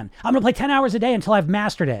your plan? I'm going to play 10 hours a day until I've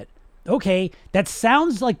mastered it. Okay, that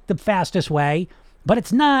sounds like the fastest way, but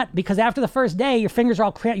it's not, because after the first day, your fingers are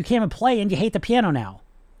all cramped. You can't even play and you hate the piano now.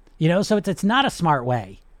 You know, so it's not a smart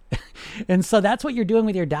way. And so that's what you're doing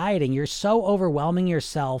with your dieting. You're so overwhelming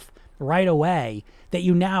yourself right away that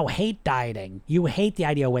you now hate dieting. You hate the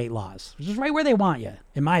idea of weight loss, which is right where they want you,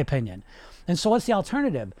 in my opinion. And so what's the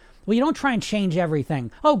alternative? Well, you don't try and change everything.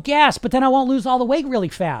 Oh, gas, but then I won't lose all the weight really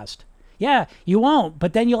fast. Yeah, you won't,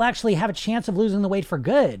 but then you'll actually have a chance of losing the weight for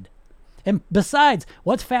good. And besides,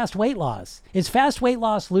 what's fast weight loss? Is fast weight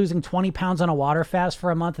loss losing 20 pounds on a water fast for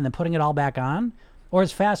a month and then putting it all back on? Or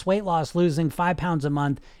is fast weight loss losing 5 pounds a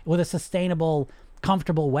month with a sustainable,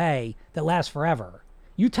 comfortable way that lasts forever?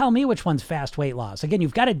 You tell me which one's fast weight loss. Again,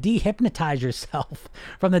 you've got to dehypnotize yourself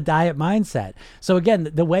from the diet mindset. So again,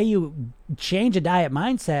 the way you change a diet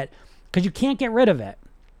mindset, because you can't get rid of it.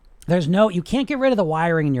 You can't get rid of the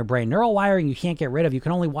wiring in your brain. Neural wiring you can't get rid of. You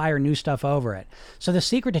can only wire new stuff over it. So the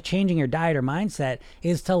secret to changing your diet or mindset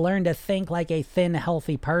is to learn to think like a thin,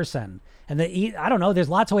 healthy person. And I don't know, there's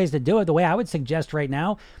lots of ways to do it. The way I would suggest right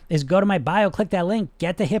now is go to my bio, click that link,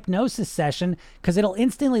 get the hypnosis session, because it'll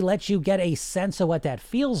instantly let you get a sense of what that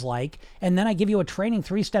feels like. And then I give you a training,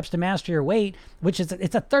 3 steps to master your weight, it's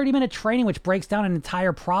a 30-minute training, which breaks down an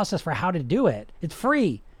entire process for how to do it. It's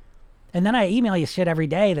free. And then I email you shit every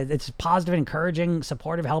day that it's positive, encouraging,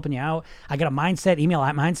 supportive, helping you out. I got a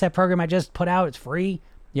mindset program I just put out. It's free.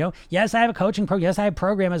 Yes, I have a coaching program. Yes, I have a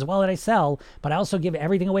program as well that I sell, but I also give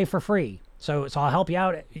everything away for free. So I'll help you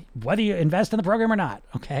out whether you invest in the program or not.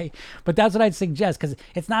 Okay. But that's what I'd suggest, because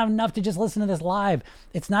it's not enough to just listen to this live.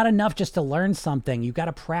 It's not enough just to learn something. You've got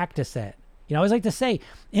to practice it. I always like to say,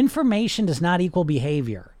 information does not equal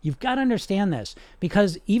behavior. You've got to understand this,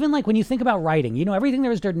 because even like when you think about writing, you know everything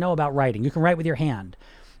there is to know about writing. You can write with your hand.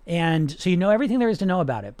 And so you know everything there is to know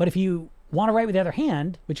about it. But if you want to write with the other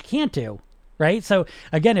hand, which you can't do, right? So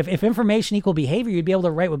again, if information equal behavior, you'd be able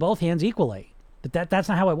to write with both hands equally. But that's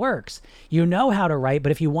not how it works. You know how to write,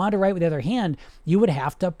 but if you want to write with the other hand, you would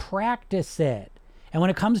have to practice it. And when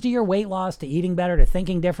it comes to your weight loss, to eating better, to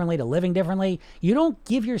thinking differently, to living differently, you don't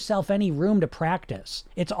give yourself any room to practice.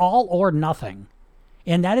 It's all or nothing.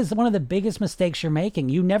 And that is one of the biggest mistakes you're making.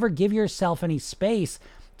 You never give yourself any space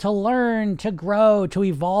to learn, to grow, to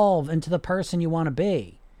evolve into the person you want to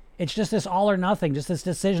be. It's just this all or nothing, just this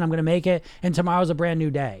decision, I'm going to make it, and tomorrow's a brand new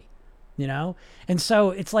day. And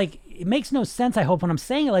so it's like, it makes no sense, I hope, when I'm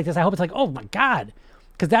saying it like this. I hope it's like, oh my God,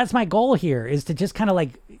 because that's my goal here, is to just kind of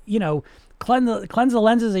like, cleanse the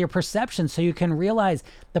lenses of your perception so you can realize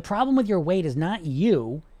the problem with your weight is not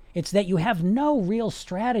you. It's that you have no real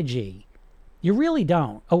strategy. You really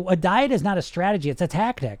don't. A diet is not a strategy. It's a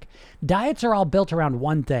tactic. Diets are all built around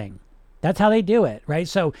one thing. That's how they do it, right?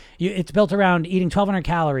 So it's built around eating 1,200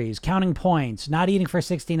 calories, counting points, not eating for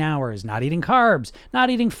 16 hours, not eating carbs,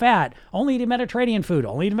 not eating fat, only eating Mediterranean food,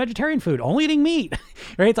 only eating vegetarian food, only eating meat,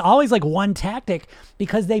 right? It's always like one tactic,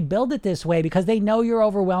 because they build it this way because they know you're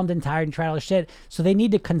overwhelmed and tired and trying all this shit. So they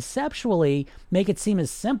need to conceptually make it seem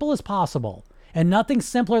as simple as possible. And nothing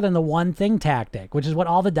simpler than the one thing tactic, which is what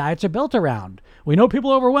all the diets are built around. We know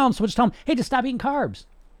people are overwhelmed, so we'll just tell them, hey, just stop eating carbs.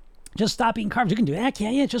 Just stop eating carbs. You can do that,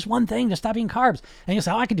 can't you? It's just one thing. Just stop eating carbs. And you say,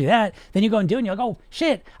 oh, I can do that. Then you go and do it, and you're like, oh,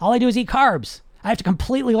 shit, all I do is eat carbs. I have to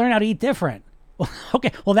completely learn how to eat different.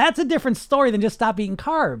 Okay, well, that's a different story than just stop eating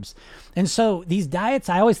carbs. And so these diets,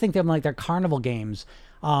 I always think of them like they're carnival games,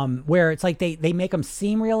 where it's like they make them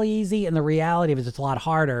seem really easy, and the reality of it is it's a lot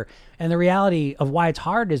harder. And the reality of why it's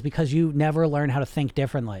hard is because you never learn how to think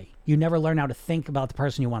differently. You never learn how to think about the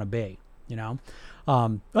person you want to be,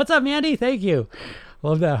 What's up, Mandy? Thank you.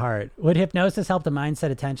 Love that heart. Would hypnosis help the mindset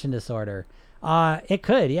attention disorder? It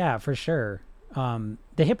could, yeah, for sure.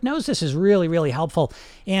 The hypnosis is really, really helpful.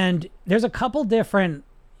 And there's a couple different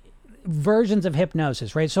versions of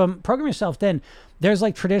hypnosis, right? So Program Yourself Thin, there's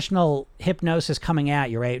like traditional hypnosis coming at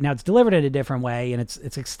you, right? Now it's delivered in a different way, and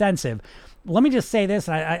it's extensive. Let me just say this.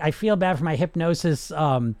 I feel bad for my hypnosis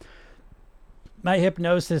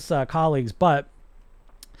colleagues, but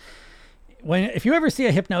if you ever see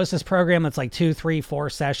a hypnosis program that's like 2, 3, 4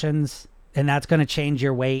 sessions, and that's going to change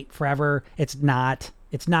your weight forever, it's not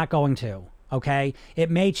going to, okay? It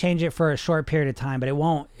may change it for a short period of time, but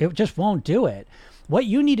it just won't do it. What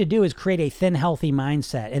you need to do is create a thin, healthy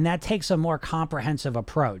mindset, and that takes a more comprehensive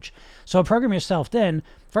approach. So Program Yourself Thin,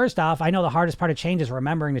 first off, I know the hardest part of change is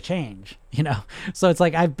remembering to change, So it's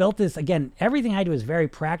like I've built this, again, everything I do is very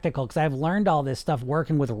practical because I've learned all this stuff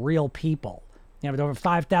working with real people. Over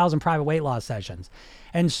 5,000 private weight loss sessions.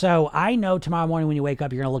 And so I know tomorrow morning when you wake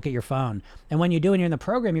up, you're going to look at your phone. And when you do, and you're in the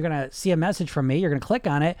program, you're going to see a message from me. You're going to click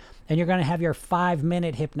on it, and you're going to have your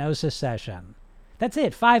 5-minute hypnosis session. That's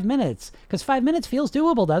it, 5 minutes. Because 5 minutes feels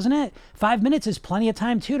doable, doesn't it? 5 minutes is plenty of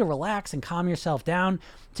time, too, to relax and calm yourself down,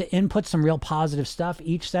 to input some real positive stuff.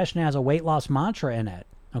 Each session has a weight loss mantra in it.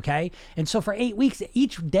 Okay. And so for 8 weeks,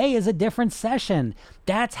 each day is a different session.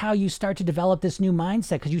 That's how you start to develop this new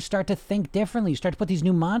mindset, because you start to think differently. You start to put these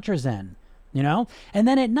new mantras in, and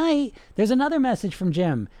then at night, there's another message from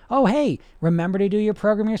Jim. Oh, hey, remember to do your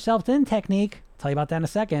Program Yourself Thin technique. Tell you about that in a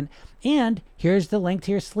second. And here's the link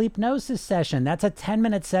to your sleepnosis session. That's a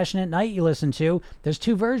 10-minute session at night you listen to. There's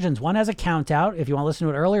 2 versions. One has a count out if you want to listen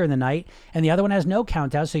to it earlier in the night, and the other one has no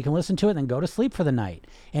count out, so you can listen to it and then go to sleep for the night.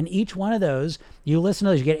 And each one of those, you listen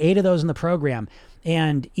to those, you get 8 of those in the program,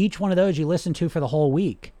 and each one of those you listen to for the whole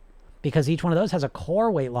week. because each one of those has a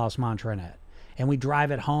core weight loss mantra in it, and we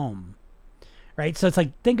drive it home. Right? So it's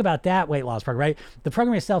like, think about that weight loss program, right? The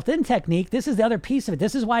program yourself in technique, this is the other piece of it.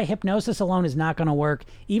 This is why hypnosis alone is not going to work.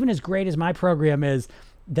 Even as great as my program is,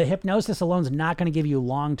 the hypnosis alone is not going to give you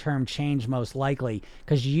long-term change, most likely,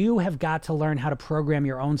 because you have got to learn how to program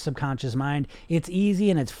your own subconscious mind. It's easy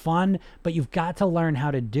and it's fun, but you've got to learn how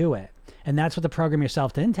to do it. And that's what the program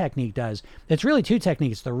yourself in technique does. It's really two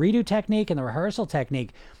techniques, the redo technique and the rehearsal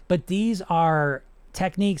technique. But these are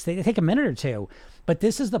techniques, they take a minute or two. But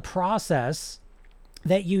this is the process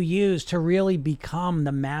that you use to really become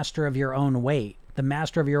the master of your own weight, the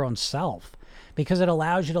master of your own self, because it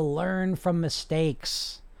allows you to learn from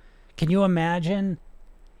mistakes. Can you imagine?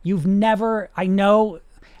 I know,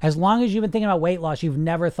 as long as you've been thinking about weight loss, you've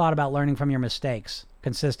never thought about learning from your mistakes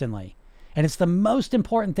consistently. And it's the most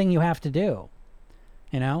important thing you have to do,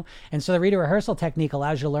 you know? And so the redo rehearsal technique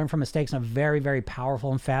allows you to learn from mistakes in a very, very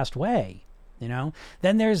powerful and fast way. You know,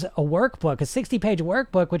 then there's a workbook, a 60-page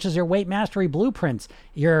workbook, which is your weight mastery blueprints,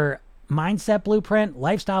 your mindset blueprint,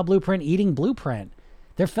 lifestyle blueprint, eating blueprint.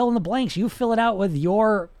 They're fill in the blanks. You fill it out with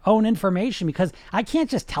your own information, because I can't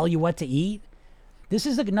just tell you what to eat. This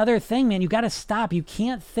is another thing, man. You got to stop. You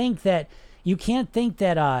can't think that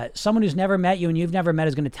someone who's never met you and you've never met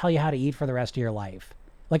is going to tell you how to eat for the rest of your life.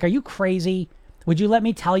 Like, are you crazy? Would you let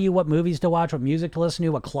me tell you what movies to watch, what music to listen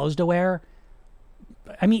to, what clothes to wear?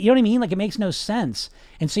 I mean, you know what I mean? Like, it makes no sense.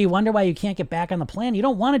 And so you wonder why you can't get back on the plan. You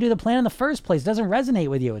don't want to do the plan in the first place. It doesn't resonate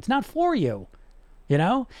with you. It's not for you. You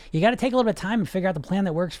know, you got to take a little bit of time and figure out the plan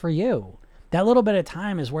that works for you. That little bit of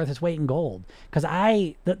time is worth its weight in gold. Because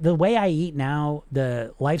the way I eat now,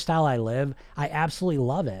 the lifestyle I live, I absolutely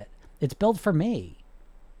love it. It's built for me.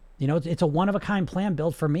 You know, it's a one-of-a-kind plan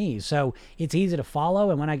built for me. So it's easy to follow.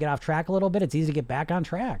 And when I get off track a little bit, it's easy to get back on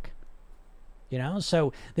track. You know,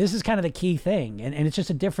 so this is kind of the key thing. And it's just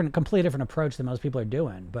completely different approach than most people are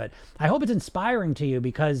doing. But I hope it's inspiring to you,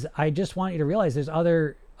 because I just want you to realize there's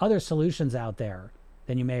other solutions out there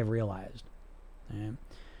than you may have realized. Okay?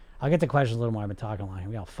 I'll get to questions a little more. I've been talking a lot.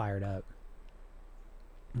 We all fired up.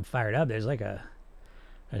 I'm fired up. There's like a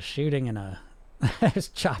shooting and there's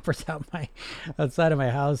choppers outside of my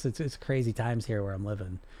house. It's crazy times here where I'm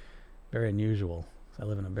living. Very unusual. I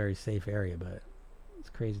live in a very safe area, but it's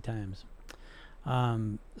crazy times.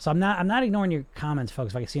 So I'm not ignoring your comments,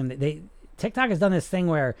 folks. If I can see them, TikTok has done this thing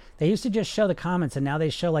where they used to just show the comments, and now they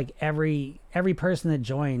show like every person that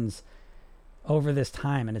joins over this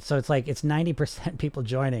time. And it's like it's 90% people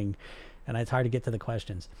joining, and it's hard to get to the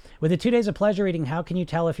questions. With the 2 days of pleasure eating, how can you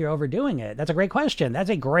tell if you're overdoing it? That's a great question. That's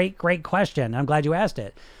a great question. I'm glad you asked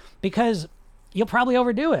it, because you'll probably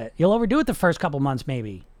overdo it. You'll overdo it the first couple months,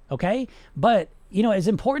 maybe. Okay. But you know, as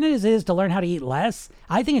important as it is to learn how to eat less,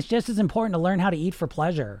 I think it's just as important to learn how to eat for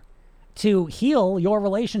pleasure, to heal your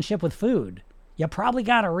relationship with food. You probably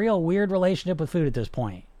got a real weird relationship with food at this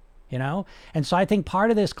point, you know? And so I think part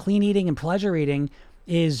of this clean eating and pleasure eating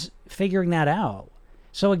is figuring that out.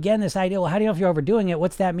 So again, this idea, well, how do you know if you're overdoing it?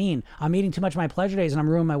 What's that mean? I'm eating too much of my pleasure days and I'm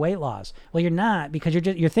ruining my weight loss. Well, you're not, because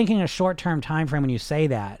you're thinking in a short-term time frame when you say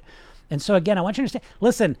that. And so again, I want you to understand,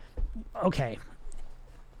 listen, okay.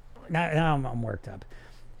 Now I'm worked up.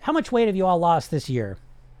 How much weight have you all lost this year?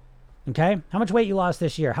 Okay? How much weight you lost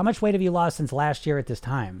this year? How much weight have you lost since last year at this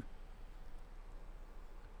time?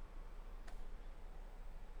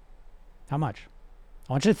 How much?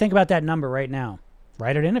 I want you to think about that number right now.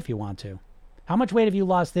 Write it in if you want to. How much weight have you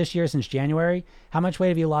lost this year since January? How much weight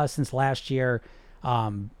have you lost since last year,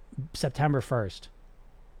 September 1st?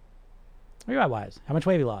 You're wise. How much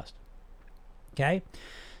weight have you lost? Okay?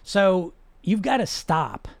 So you've got to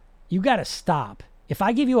stop. You got to stop. If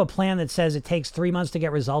I give you a plan that says it takes 3 months to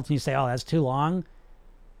get results and you say, oh, that's too long,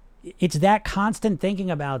 it's that constant thinking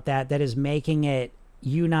about that is making it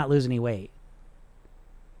you not lose any weight.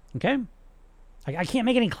 Okay? I can't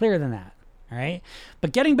make it any clearer than that. All right?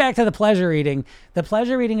 But getting back to the pleasure eating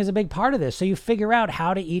is a big part of this. So you figure out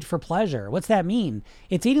how to eat for pleasure. What's that mean?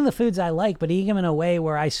 It's eating the foods I like, but eating them in a way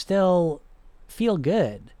where I still feel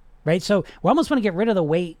good. Right? So we almost want to get rid of the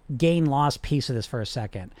weight gain loss piece of this for a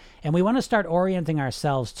second. And we want to start orienting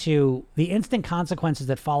ourselves to the instant consequences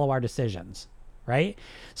that follow our decisions. Right?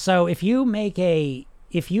 So if you make a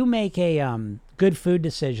good food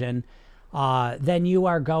decision, then you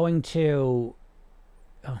are going to,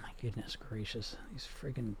 oh my goodness gracious, these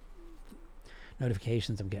freaking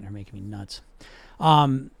notifications I'm getting are making me nuts.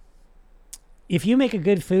 If you make a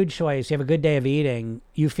good food choice, you have a good day of eating,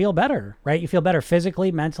 you feel better, right? You feel better physically,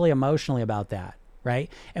 mentally, emotionally about that, right?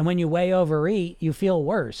 And when you way overeat, you feel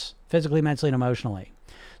worse physically, mentally, and emotionally.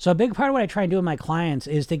 So a big part of what I try and do with my clients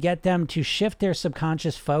is to get them to shift their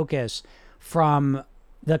subconscious focus from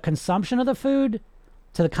the consumption of the food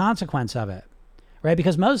to the consequence of it, right?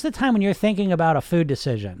 Because most of the time when you're thinking about a food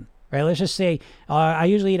decision, right? Let's just say I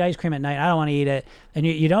usually eat ice cream at night. I don't want to eat it, and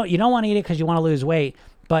you don't want to eat it because you want to lose weight,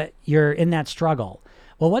 but you're in that struggle.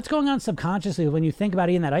 Well, what's going on subconsciously when you think about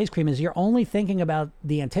eating that ice cream is you're only thinking about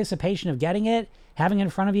the anticipation of getting it, having it in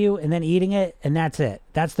front of you, and then eating it, and that's it.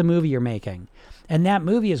 That's the movie you're making, and that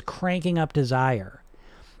movie is cranking up desire.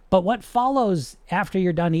 But what follows after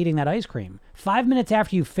you're done eating that ice cream? 5 minutes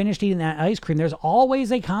after you've finished eating that ice cream, there's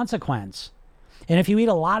always a consequence. And if you eat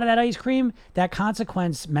a lot of that ice cream, that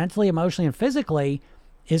consequence mentally, emotionally, and physically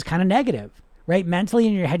is kind of negative, right? Mentally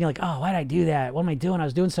in your head, you're like, oh, why did I do that? What am I doing? I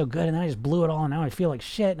was doing so good, and then I just blew it all, and now I feel like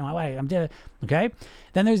shit. No, I'm doing okay?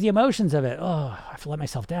 Then there's the emotions of it. Oh, I let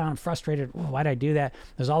myself down. I'm frustrated. Oh, why did I do that?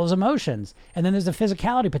 There's all those emotions. And then there's the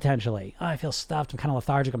physicality potentially. Oh, I feel stuffed. I'm kind of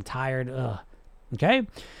lethargic. I'm tired. Ugh. Okay?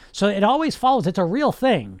 So it always follows. It's a real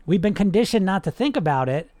thing. We've been conditioned not to think about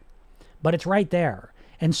it, but it's right there.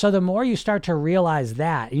 And so the more you start to realize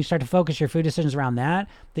that, and you start to focus your food decisions around that,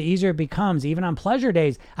 the easier it becomes. Even on pleasure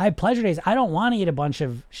days, I have pleasure days. I don't want to eat a bunch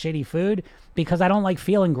of shitty food because I don't like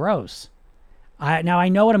feeling gross. Now I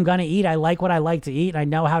know what I'm going to eat. I like what I like to eat. And I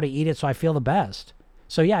know how to eat it so I feel the best.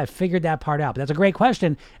 So yeah, I figured that part out. But that's a great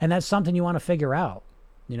question. And that's something you want to figure out,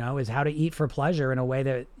 is how to eat for pleasure in a way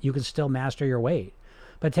that you can still master your weight.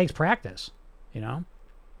 But it takes practice,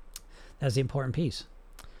 That's the important piece.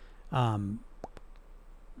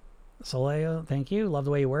 Soleo, thank you. Love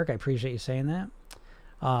the way you work. I appreciate you saying that.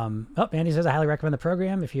 Mandy says, I highly recommend the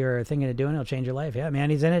program. If you're thinking of doing it, it'll change your life. Yeah,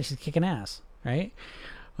 Mandy's in it. She's kicking ass, right?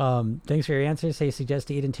 Thanks for your answers. Say suggest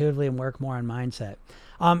to eat intuitively and work more on mindset.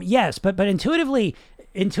 Yes, but intuitive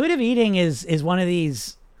eating is one of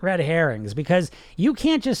these red herrings because you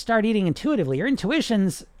can't just start eating intuitively. Your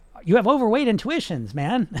intuitions, you have overweight intuitions,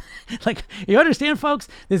 man. Like, you understand, folks?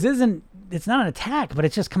 It's not an attack, but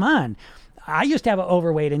it's just, come on. I used to have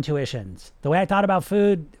overweight intuitions. The way I thought about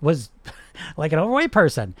food was like an overweight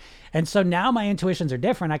person. And so now my intuitions are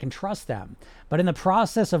different. I can trust them. But in the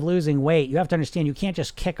process of losing weight, you have to understand you can't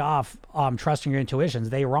just kick off trusting your intuitions.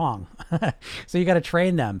 They're wrong. So you got to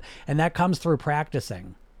train them. And that comes through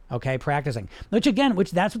practicing. Okay, practicing.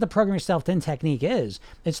 Which that's what the program yourself in technique is.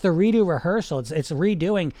 It's the redo rehearsal. It's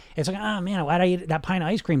redoing. It's like, oh man, why did I eat that pint of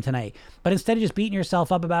ice cream tonight? But instead of just beating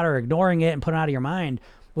yourself up about it or ignoring it and putting it out of your mind,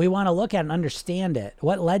 we want to look at and understand it.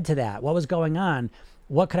 What led to that? What was going on?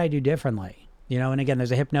 What could I do differently? And again,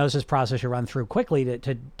 there's a hypnosis process you run through quickly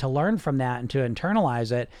to learn from that and to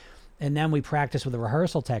internalize it. And then we practice with a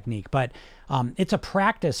rehearsal technique. But it's a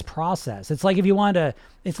practice process. It's like if you want to,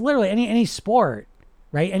 it's literally any sport,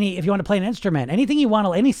 right? If you want to play an instrument, anything you want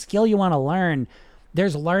to, any skill you want to learn,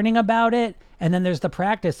 there's learning about it. And then there's the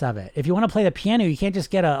practice of it. If you want to play the piano, you can't just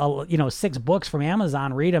get 6 books from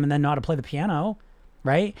Amazon, read them, and then know how to play the piano.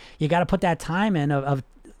 Right? You got to put that time in of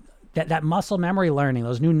that muscle memory learning,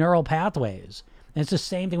 those new neural pathways. And it's the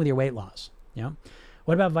same thing with your weight loss.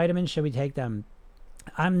 What about vitamins? Should we take them?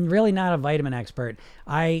 I'm really not a vitamin expert.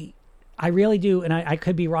 I really do, and I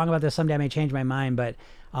could be wrong about this. Someday I may change my mind, but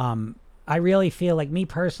I really feel like, me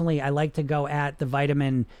personally, I like to go at the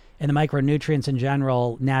vitamin and the micronutrients in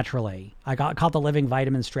general naturally. I call it the living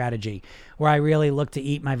vitamin strategy, where I really look to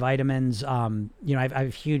eat my vitamins. I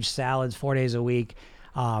have huge salads 4 days a week.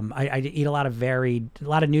 I eat a lot of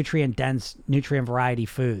nutrient-dense, nutrient variety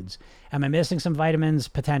foods. Am I missing some vitamins?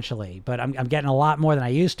 Potentially, but I'm getting a lot more than I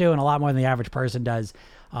used to and a lot more than the average person does.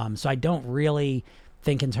 So I don't really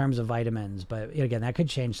think in terms of vitamins, but again, that could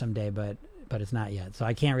change someday, but it's not yet. So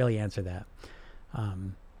I can't really answer that.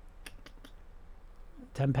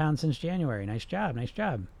 10 pounds since January. Nice job.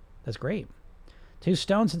 That's great. 2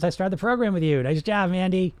 stone since I started the program with you. Nice job,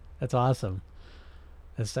 Mandy. That's awesome.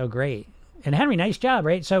 That's so great. And Henry, nice job,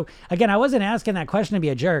 right? So again, I wasn't asking that question to be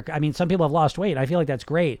a jerk. I mean, some people have lost weight. I feel like that's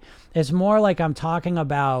great. It's more like I'm talking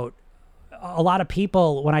about a lot of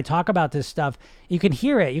people. When I talk about this stuff, you can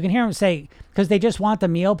hear it. You can hear them say, because they just want the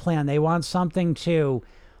meal plan. They want something to,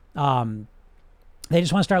 they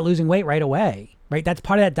just want to start losing weight right away, right? That's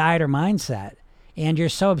part of that diet or mindset. And you're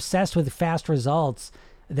so obsessed with fast results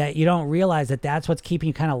that you don't realize that that's what's keeping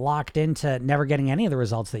you kind of locked into never getting any of the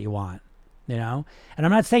results that you want. And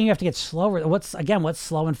I'm not saying you have to get slower. What's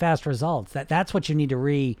slow and fast results? That's what you need to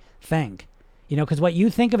rethink, because what you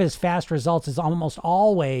think of as fast results is almost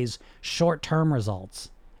always short-term results.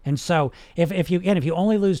 And so if you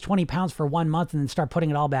only lose 20 pounds for 1 month and then start putting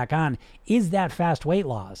it all back on, is that fast weight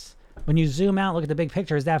loss? When you zoom out, look at the big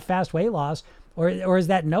picture, is that fast weight loss or is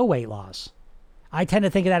that no weight loss? I tend to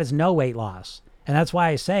think of that as no weight loss. And that's why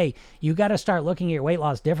I say you got to start looking at your weight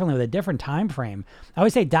loss differently with a different time frame. I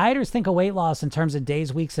always say dieters think of weight loss in terms of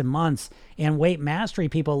days, weeks, and months, and weight mastery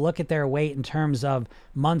people look at their weight in terms of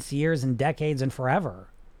months, years, and decades, and forever.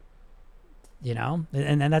 You know,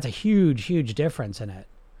 and that's a huge, huge difference in it.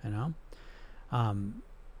 You know,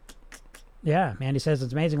 yeah. Mandy says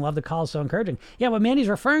it's amazing. Love the call. So encouraging. Yeah. What Mandy's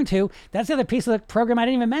referring to, that's the other piece of the program I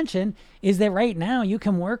didn't even mention, is that right now you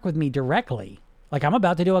can work with me directly. Like I'm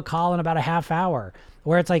about to do a call in about a half hour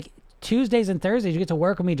where it's like Tuesdays and Thursdays, you get to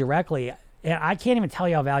work with me directly. And I can't even tell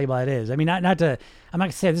you how valuable that is. I mean, I'm not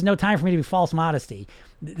gonna say there's no time for me to be false modesty.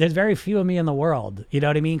 There's very few of me in the world. You know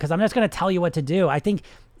what I mean? Cause I'm just going to tell you what to do. I think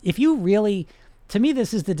if you really, to me,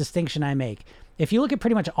 this is the distinction I make. If you look at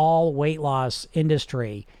pretty much all weight loss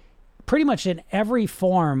industry, pretty much in every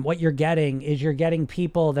form, what you're getting is you're getting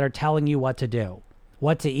people that are telling you what to do,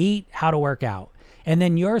 what to eat, how to work out. And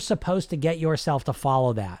then you're supposed to get yourself to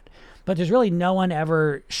follow that. But there's really no one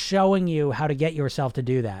ever showing you how to get yourself to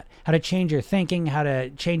do that, how to change your thinking, how to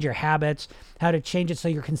change your habits, how to change it so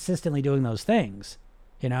you're consistently doing those things,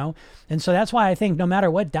 you know? And so that's why I think no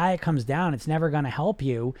matter what diet comes down, it's never going to help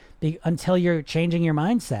you until you're changing your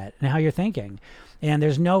mindset and how you're thinking. And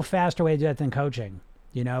there's no faster way to do that than coaching.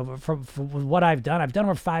 You know, for what I've done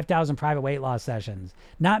over 5,000 private weight loss sessions.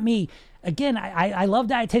 Not me. Again, I love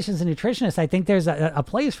dietitians and nutritionists. I think there's a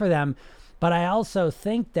place for them, but I also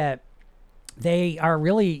think that they are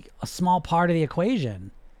really a small part of the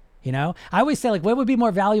equation. You know, I always say, like, what would be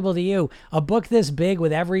more valuable to you? A book this big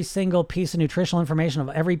with every single piece of nutritional information of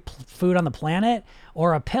every food on the planet,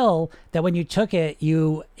 or a pill that when you took it,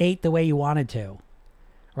 you ate the way you wanted to?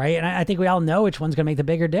 Right. And I think we all know which one's going to make the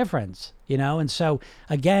bigger difference, you know? And so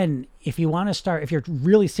again, if you want to start, if you're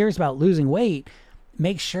really serious about losing weight,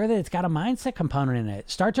 make sure that it's got a mindset component in it.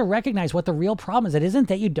 Start to recognize what the real problem is. It isn't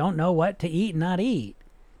that you don't know what to eat and not eat.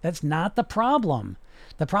 That's not the problem.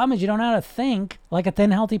 The problem is you don't know how to think like a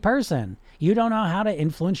thin, healthy person. You don't know how to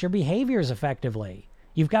influence your behaviors effectively.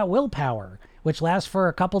 You've got willpower, which lasts for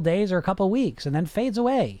a couple days or a couple weeks and then fades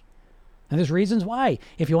away. And there's reasons why.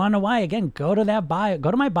 If you want to know why, again, go to that bio,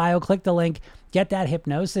 go to my bio, click the link, get that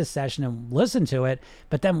hypnosis session and listen to it,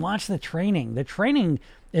 but then watch the training. The training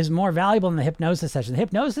is more valuable than the hypnosis session. The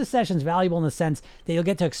hypnosis session is valuable in the sense that you'll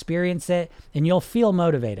get to experience it and you'll feel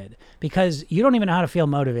motivated, because you don't even know how to feel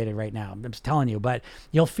motivated right now. I'm just telling you, but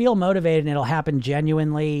you'll feel motivated and it'll happen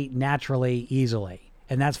genuinely, naturally, easily.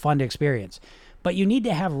 And that's fun to experience. But you need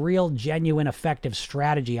to have real, genuine, effective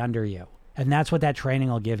strategy under you. And that's what that training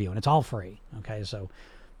will give you. And it's all free. Okay. So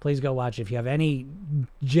please go watch it if you have any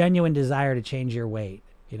genuine desire to change your weight,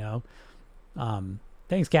 you know.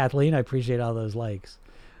 Thanks, Kathleen. I appreciate all those likes.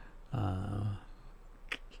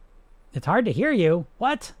 It's hard to hear you.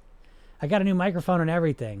 What? I got a new microphone and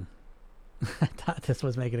everything. I thought this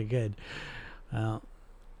was making it good. Well,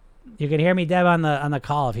 you can hear me, Deb, on the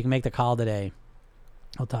call. If you can make the call today,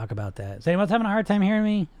 we'll talk about that. Is anyone else having a hard time hearing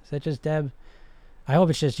me? Is that just Deb? I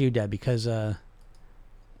hope it's just you, Deb, because,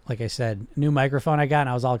 like I said, new microphone I got, and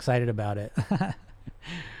I was all excited about it.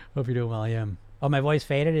 Hope you're doing well. I am. Oh, my voice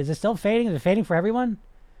faded. Is it still fading? Is it fading for everyone?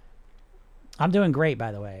 I'm doing great,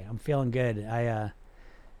 by the way. I'm feeling good. I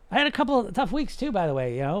had a couple of tough weeks, too, by the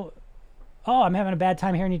way, you know. Oh, I'm having a bad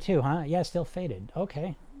time hearing you, too, huh? Yeah, still faded.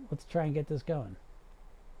 Okay, let's try and get this going.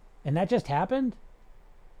 And that just happened?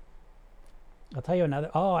 I'll tell you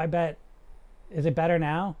another. Oh, I bet. Is it better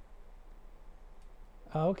now?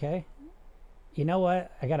 Oh, okay. You know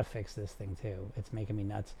what? I got to fix this thing too. It's making me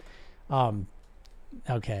nuts.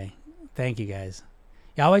 Okay. Thank you guys.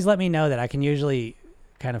 You always let me know that I can usually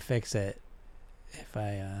kind of fix it if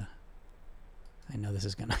I know this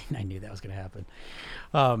is going to, I knew that was going to happen.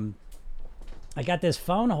 I got this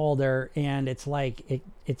phone holder and it's like,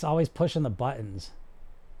 it's always pushing the buttons.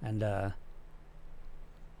 And, I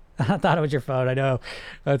thought it was your phone. I know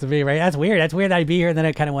that's me, right? That's weird. That's weird that I'd be here and then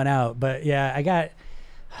it kind of went out. But yeah,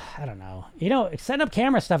 I don't know. You know, setting up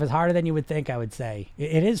camera stuff is harder than you would think, I would say.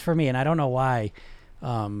 It is for me, and I don't know why.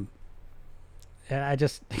 And I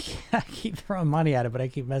just I keep throwing money at it, but I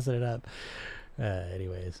keep messing it up.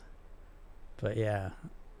 Anyways. But yeah.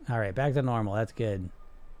 All right, back to normal. That's good.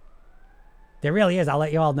 There really is. I'll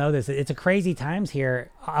let you all know this. It's a crazy times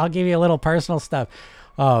here. I'll give you a little personal stuff.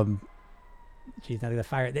 Geez, nothing to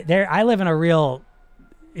fire. I live in a real,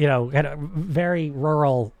 you know, kind of very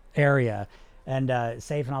rural area. And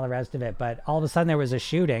safe and all the rest of it. But all of a sudden there was a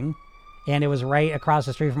shooting, and it was right across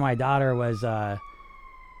the street from where my daughter was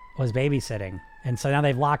babysitting. And so now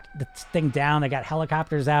they've locked the thing down. They got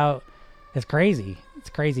helicopters out. It's crazy. It's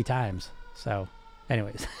crazy times. So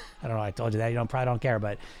anyways, I don't know. I told you that. You probably don't care,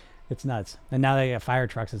 but it's nuts. And now they got fire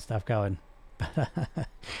trucks and stuff going.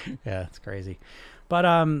 Yeah, it's crazy. But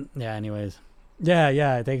yeah. Anyways,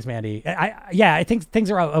 yeah. Thanks, Mandy. I think things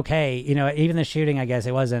are okay. You know, even the shooting, I guess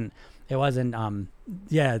it wasn't.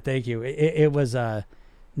 Yeah, thank you. It was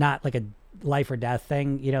not like a life or death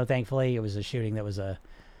thing. You know, thankfully, it was a shooting that was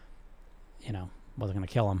wasn't gonna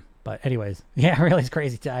kill him. But anyways, yeah, really, it's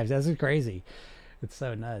crazy times. This is crazy. It's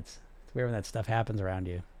so nuts. It's weird when that stuff happens around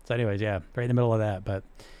you. So anyways, yeah, right in the middle of that. But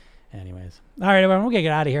anyways, all right, everyone, we're gonna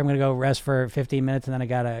get out of here. I'm gonna go rest for 15 minutes, and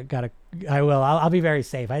then I'll be very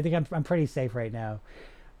safe. I think I'm pretty safe right now.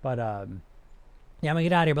 But yeah, I'm gonna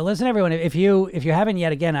get out of here. But listen, everyone, if you haven't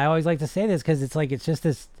yet, again, I always like to say this because it's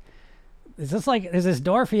just like there's this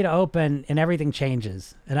door for you to open, and everything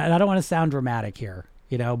changes. And I don't want to sound dramatic here,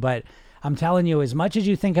 but I'm telling you, as much as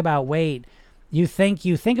you think about weight, you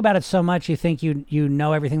think about it so much, you think you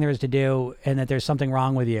know everything there is to do, and that there's something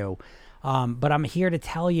wrong with you. But I'm here to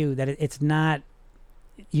tell you that it's not.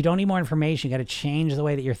 You don't need more information. You got to change the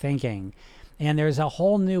way that you're thinking. And there's a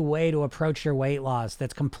whole new way to approach your weight loss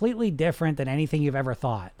that's completely different than anything you've ever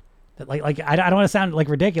thought. That I don't want to sound like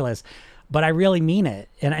ridiculous, but I really mean it.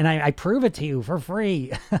 And I prove it to you for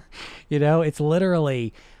free. It's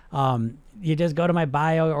literally, you just go to my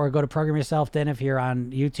bio or go to Program Yourself Thin if you're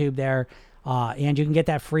on YouTube there. And you can get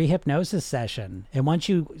that free hypnosis session. And once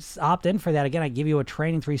you opt in for that, again, I give you a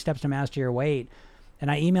training, 3 steps to master your weight. And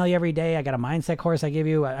I email you every day. I got a mindset course I give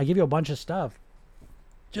you a bunch of stuff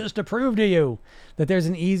just to prove to you that there's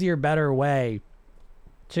an easier, better way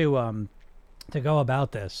to go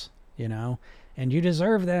about this, and you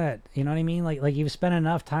deserve that. You know what I mean? Like you've spent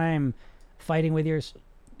enough time fighting with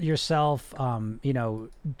yourself,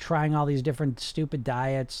 trying all these different stupid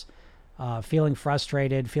diets, feeling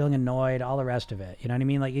frustrated, feeling annoyed, all the rest of it. You know what I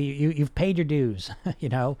mean? Like you've paid your dues,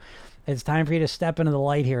 It's time for you to step into the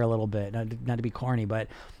light here a little bit, not to be corny, but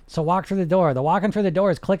so walk through the door. The walking through the door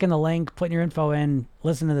is clicking the link, putting your info in,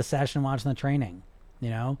 listen to the session, watching the training,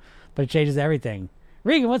 but it changes everything.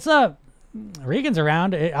 Regan, what's up? Regan's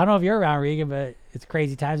around. I don't know if you're around, Regan, but it's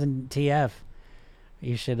crazy times in TF.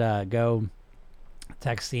 You should go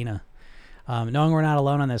text Cena. Knowing we're not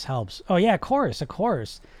alone on this helps. Oh yeah, of course.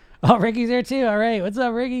 Oh, Ricky's there too. All right. What's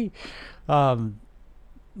up, Ricky?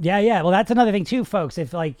 Yeah. Well, that's another thing too, folks.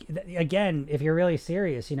 If if you're really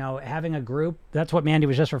serious, having a group, that's what Mandy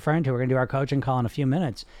was just referring to. We're going to do our coaching call in a few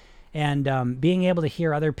minutes. And being able to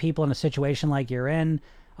hear other people in a situation like you're in,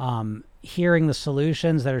 hearing the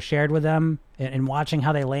solutions that are shared with them and watching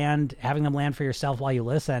how they land, having them land for yourself while you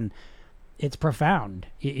listen, it's profound.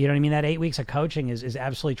 You know what I mean? That 8 weeks of coaching is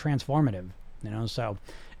absolutely transformative, So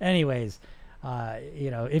anyways,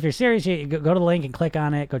 if you're serious, you go to the link and click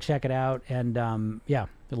on it, go check it out. And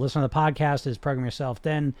listen to the podcast is Program Yourself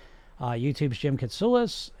Thin, YouTube's Jim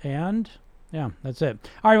Katsoulis, and yeah, that's it.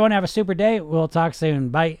 All right, everyone, have a super day. We'll talk soon.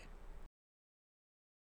 Bye.